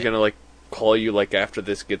 She's gonna, like, call you, like, after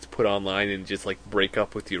this gets put online and just, like, break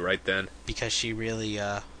up with you right then. Because she really,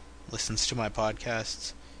 listens to my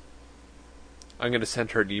podcasts. I'm gonna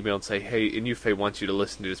send her an email and say, hey, Inufe wants you to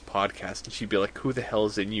listen to this podcast. And she'd be like, who the hell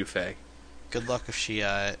is Inufe? Good luck if she,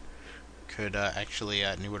 could, actually,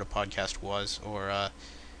 knew what a podcast was, or,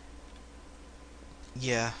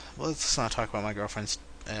 yeah, well, let's not talk about my girlfriend's,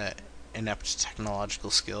 inept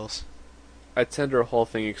technological skills. I'd send her a whole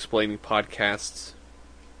thing explaining podcasts.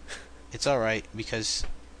 It's alright, because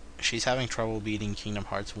she's having trouble beating Kingdom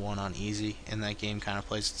Hearts 1 on easy, and that game kind of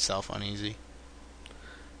plays itself on easy.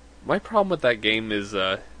 My problem with that game is,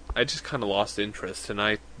 I just kind of lost interest, and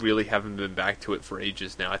I really haven't been back to it for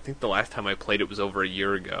ages now. I think the last time I played it was over a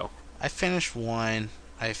year ago. I finished 1,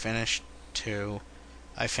 I finished 2,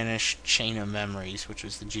 I finished Chain of Memories, which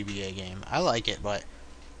was the GBA game. I like it, but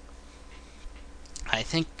I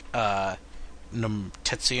think Tetsuya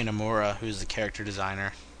Nomura, who's the character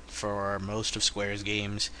designer for most of Square's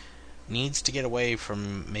games, needs to get away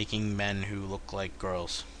from making men who look like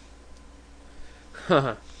girls.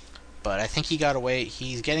 But I think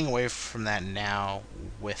he's getting away from that now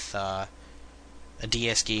with a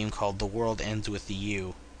DS game called The World Ends With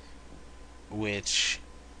You, which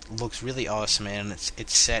looks really awesome, and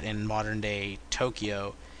it's set in modern-day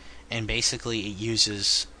Tokyo, and basically it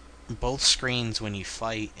uses both screens when you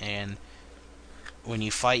fight, and when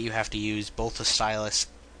you fight you have to use both the stylus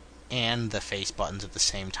and the face buttons at the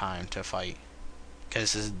same time to fight,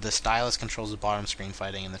 because the stylus controls the bottom screen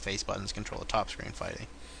fighting and the face buttons control the top screen fighting.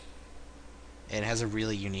 It has a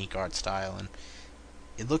really unique art style, and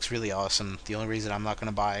it looks really awesome. The only reason I'm not going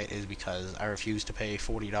to buy it is because I refuse to pay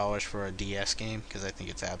 $40 for a DS game, because I think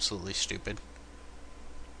it's absolutely stupid.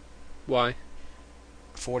 Why?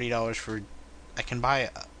 $40 for... I can buy a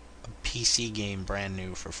PC game brand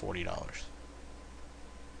new for $40.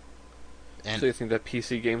 And, so you think that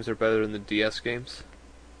PC games are better than the DS games?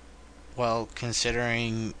 well,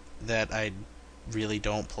 considering that I really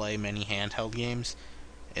don't play many handheld games,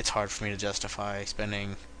 it's hard for me to justify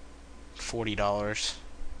spending $40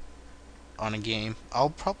 on a game. I'll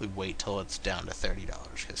probably wait till it's down to $30,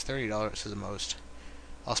 because $30 is the most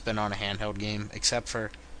I'll spend on a handheld game, except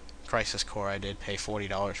for Crisis Core I did pay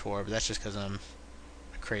 $40 for, but that's just because I'm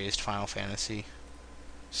a crazed Final Fantasy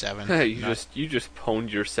 7. You just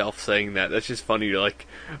pwned yourself saying that. That's just funny. You're like,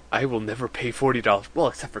 I will never pay $40. Well,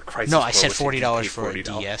 except for Crisis No, Core. I said which you did $40 pay for a $40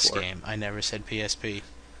 DS for. game. I never said PSP.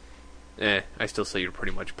 I still say you're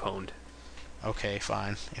pretty much pwned. Okay,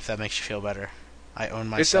 fine. If that makes you feel better. I own It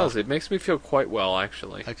myself. does. It makes me feel quite well,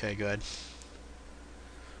 actually. Okay, good.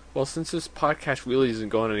 Well, since this podcast really isn't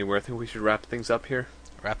going anywhere, I think we should wrap things up here.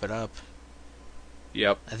 Wrap it up.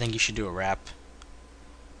 Yep. I think you should do a rap.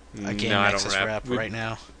 A Game No, I Nexus don't rap right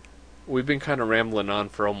now. We've been kind of rambling on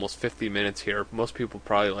for almost 50 minutes here. Most people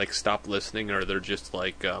probably like stop listening, or they're just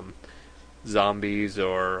like zombies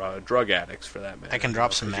or drug addicts for that matter. I can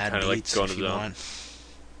drop some mad kinda beats like if you want.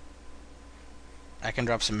 I can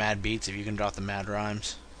drop some mad beats if you can drop the mad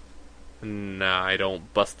rhymes. Nah, I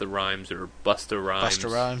don't bust the rhymes or Busta Rhymes.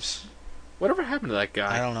 Busta Rhymes? Whatever happened to that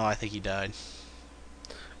guy? I don't know, I think he died.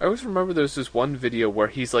 I always remember there's this one video where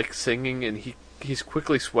he's like singing and he's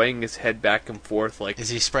quickly swaying his head back and forth, like Is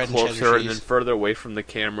he spreading closer cheddar and then cheese? further away from the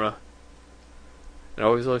camera. And I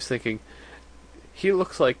was always thinking, he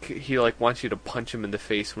looks like he like wants you to punch him in the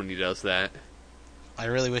face when he does that. I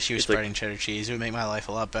really wish he was It's like- spreading cheddar cheese. It would make my life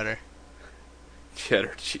a lot better.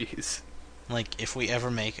 Cheddar cheese. Like, if we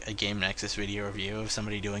ever make a Game Nexus video review of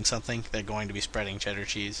somebody doing something, they're going to be spreading cheddar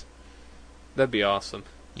cheese. That'd be awesome.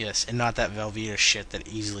 Yes, and not that Velveeta shit that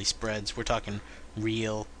easily spreads. We're talking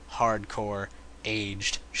real, hardcore,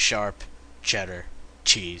 aged, sharp cheddar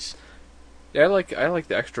cheese. Yeah, I like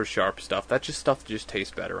the extra sharp stuff. That stuff just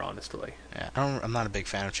tastes better, honestly. Yeah, I'm not a big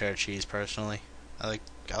fan of cheddar cheese personally. I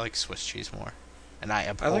like Swiss cheese more, and I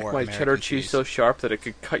abhor I like my American cheddar cheese so sharp that it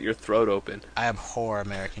could cut your throat open. I abhor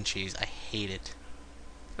American cheese. I hate it.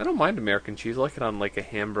 I don't mind American cheese. I like it on like a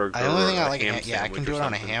hamburger. The only thing or I a like, ham I can sandwich do or it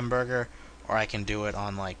on a something. hamburger, or I can do it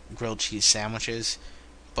on like grilled cheese sandwiches.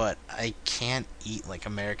 But I can't eat like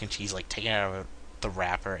American cheese, like take it out of the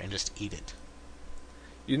wrapper and just eat it.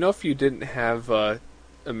 You know, if you didn't have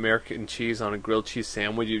American cheese on a grilled cheese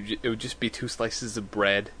sandwich, it would just be 2 slices of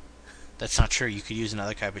bread. That's not true. You could use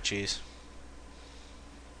another type of cheese.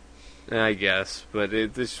 I guess, but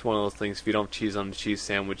it's just one of those things. If you don't have cheese on the cheese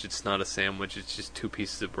sandwich, it's not a sandwich. It's just 2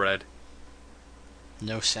 pieces of bread.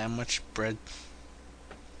 No sandwich bread.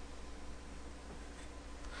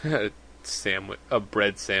 A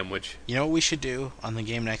bread sandwich. You know what we should do on the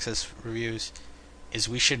Game Nexus reviews? Is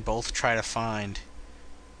we should both try to find,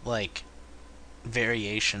 like,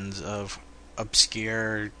 variations of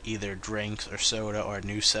obscure either drinks or soda or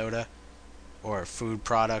new soda or food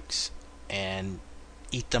products and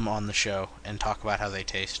eat them on the show and talk about how they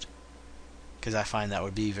taste. Because I find that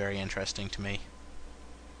would be very interesting to me.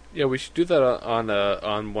 Yeah, we should do that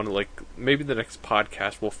on one of, like, maybe the next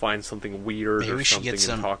podcast we'll find something weird Maybe or we should something get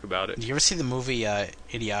some- and talk about it. Did you ever see the movie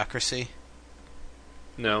Idiocracy?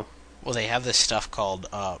 No. Well, they have this stuff called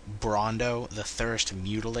Brondo, the Thirst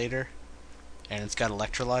Mutilator, and it's got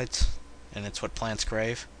electrolytes, and it's what plants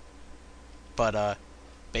crave. But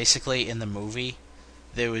basically, in the movie,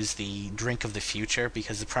 there was the drink of the future,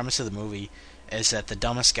 because the premise of the movie is that the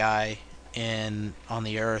dumbest guy on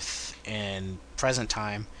the Earth in present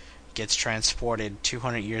time gets transported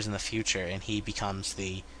 200 years in the future, and he becomes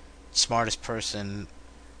the smartest person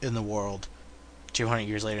in the world 200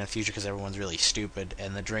 years later in the future because everyone's really stupid,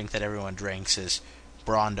 and the drink that everyone drinks is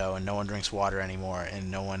Brondo, and no one drinks water anymore,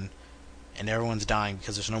 and everyone's dying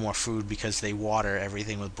because there's no more food because they water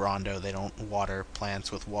everything with Brondo. They don't water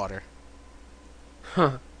plants with water.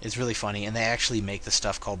 Huh. It's really funny, and they actually make the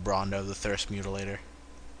stuff called Brondo, the thirst mutilator.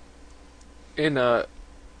 In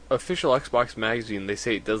official Xbox magazine, they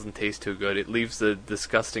say it doesn't taste too good. It leaves a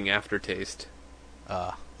disgusting aftertaste.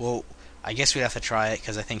 Well, I guess we'd have to try it,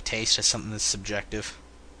 because I think taste is something that's subjective.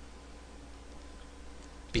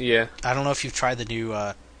 Yeah. I don't know if you've tried the new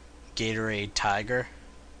Gatorade Tiger,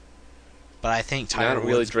 but I think Tiger I don't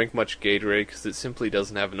really Woods... drink much Gatorade because it simply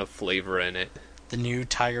doesn't have enough flavor in it. The new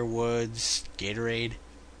Tiger Woods Gatorade,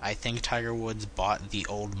 I think Tiger Woods bought the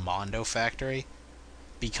old Mondo factory,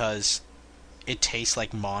 because it tastes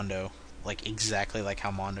like Mondo, like exactly like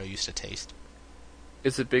how Mondo used to taste.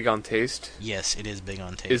 Is it big on taste? Yes, it is big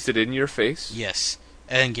on taste. Is it in your face? Yes.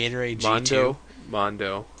 And Gatorade G2.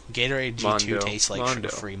 Mondo. Gatorade G2 Mondo. tastes like Mondo.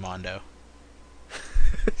 sugar-free Mondo.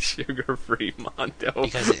 Sugar-free Mondo.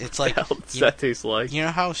 Because it's like... What the hell does that taste like? You know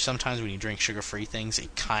how sometimes when you drink sugar-free things,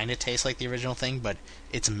 it kind of tastes like the original thing, but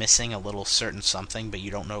it's missing a little certain something, but you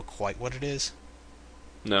don't know quite what it is?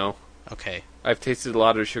 No. Okay. I've tasted a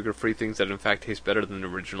lot of sugar-free things that in fact taste better than the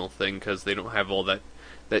original thing because they don't have all that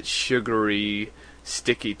sugary,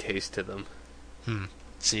 sticky taste to them.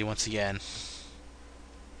 See, once again,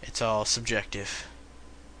 it's all subjective.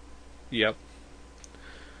 Yep.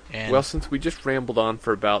 And, well, since we just rambled on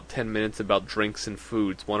for about 10 minutes about drinks and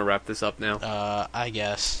foods, want to wrap this up now? I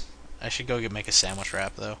guess. I should go make a sandwich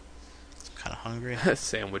wrap, though. I'm kind of hungry.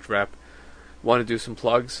 Sandwich wrap. Want to do some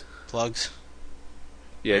plugs? Plugs?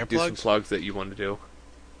 Yeah, Air do plugs? some plugs that you want to do.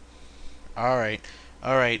 Alright,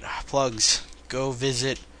 plugs. Go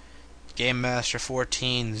visit Game Master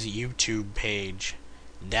 14's YouTube page.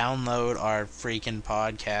 Download our freaking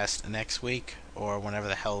podcast next week, or whenever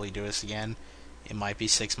the hell we do this again. It might be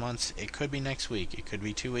 6 months, it could be next week, it could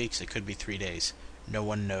be 2 weeks, it could be 3 days. No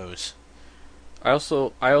one knows. I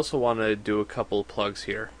also want to do a couple of plugs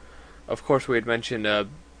here. Of course, we had mentioned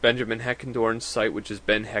Benjamin Heckendorn's site, which is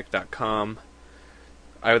benheck.com.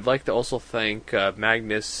 I would like to also thank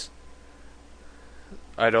Magnus.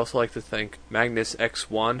 I'd also like to thank Magnus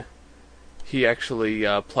X1. He actually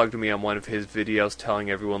plugged me on one of his videos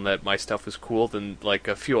telling everyone that my stuff was cool. Then like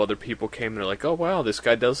a few other people came and they're like, oh wow, this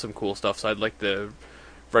guy does some cool stuff. So I'd like to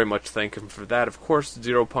very much thank him for that. Of course,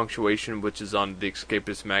 Zero Punctuation, which is on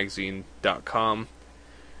theescapistmagazine.com.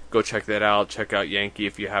 Go check that out. Check out Yankee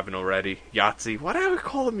if you haven't already. Yahtzee. Why do I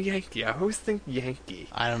call him Yankee? I always think Yankee.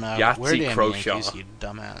 I don't know. Yahtzee We're damn Croshaw. Yankees, you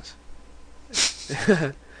dumbass.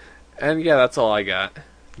 And yeah, that's all I got.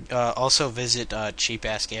 Also visit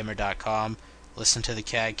cheapassgamer.com. Listen to the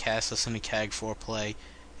CAGcast, listen to CAG 4Play,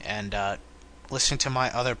 and listen to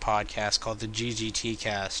my other podcast called the GGT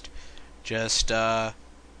Cast. Just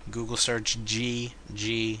Google search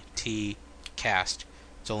GGT Cast.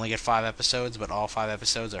 It's only got 5 episodes, but all 5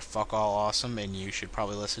 episodes are fuck all awesome, and you should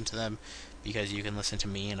probably listen to them, because you can listen to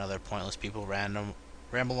me and other pointless people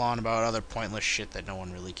ramble on about other pointless shit that no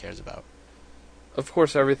one really cares about. Of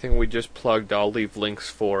course, everything we just plugged, I'll leave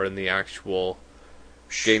links for in the actual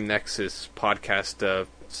Game Nexus podcast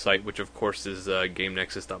site, which of course is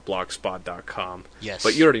GameNexus.blogspot.com. Yes.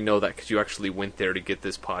 But you already know that because you actually went there to get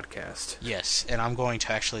this podcast. Yes, and I'm going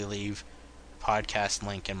to actually leave podcast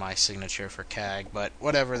link in my signature for CAG, but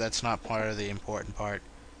whatever, that's not part of the important part.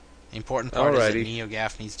 The important part is that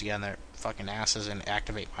NeoGAF needs to get on their fucking asses and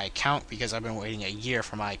activate my account, because I've been waiting a year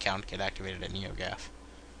for my account to get activated at NeoGAF.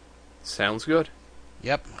 Sounds good.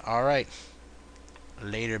 Yep, alright.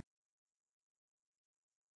 Later,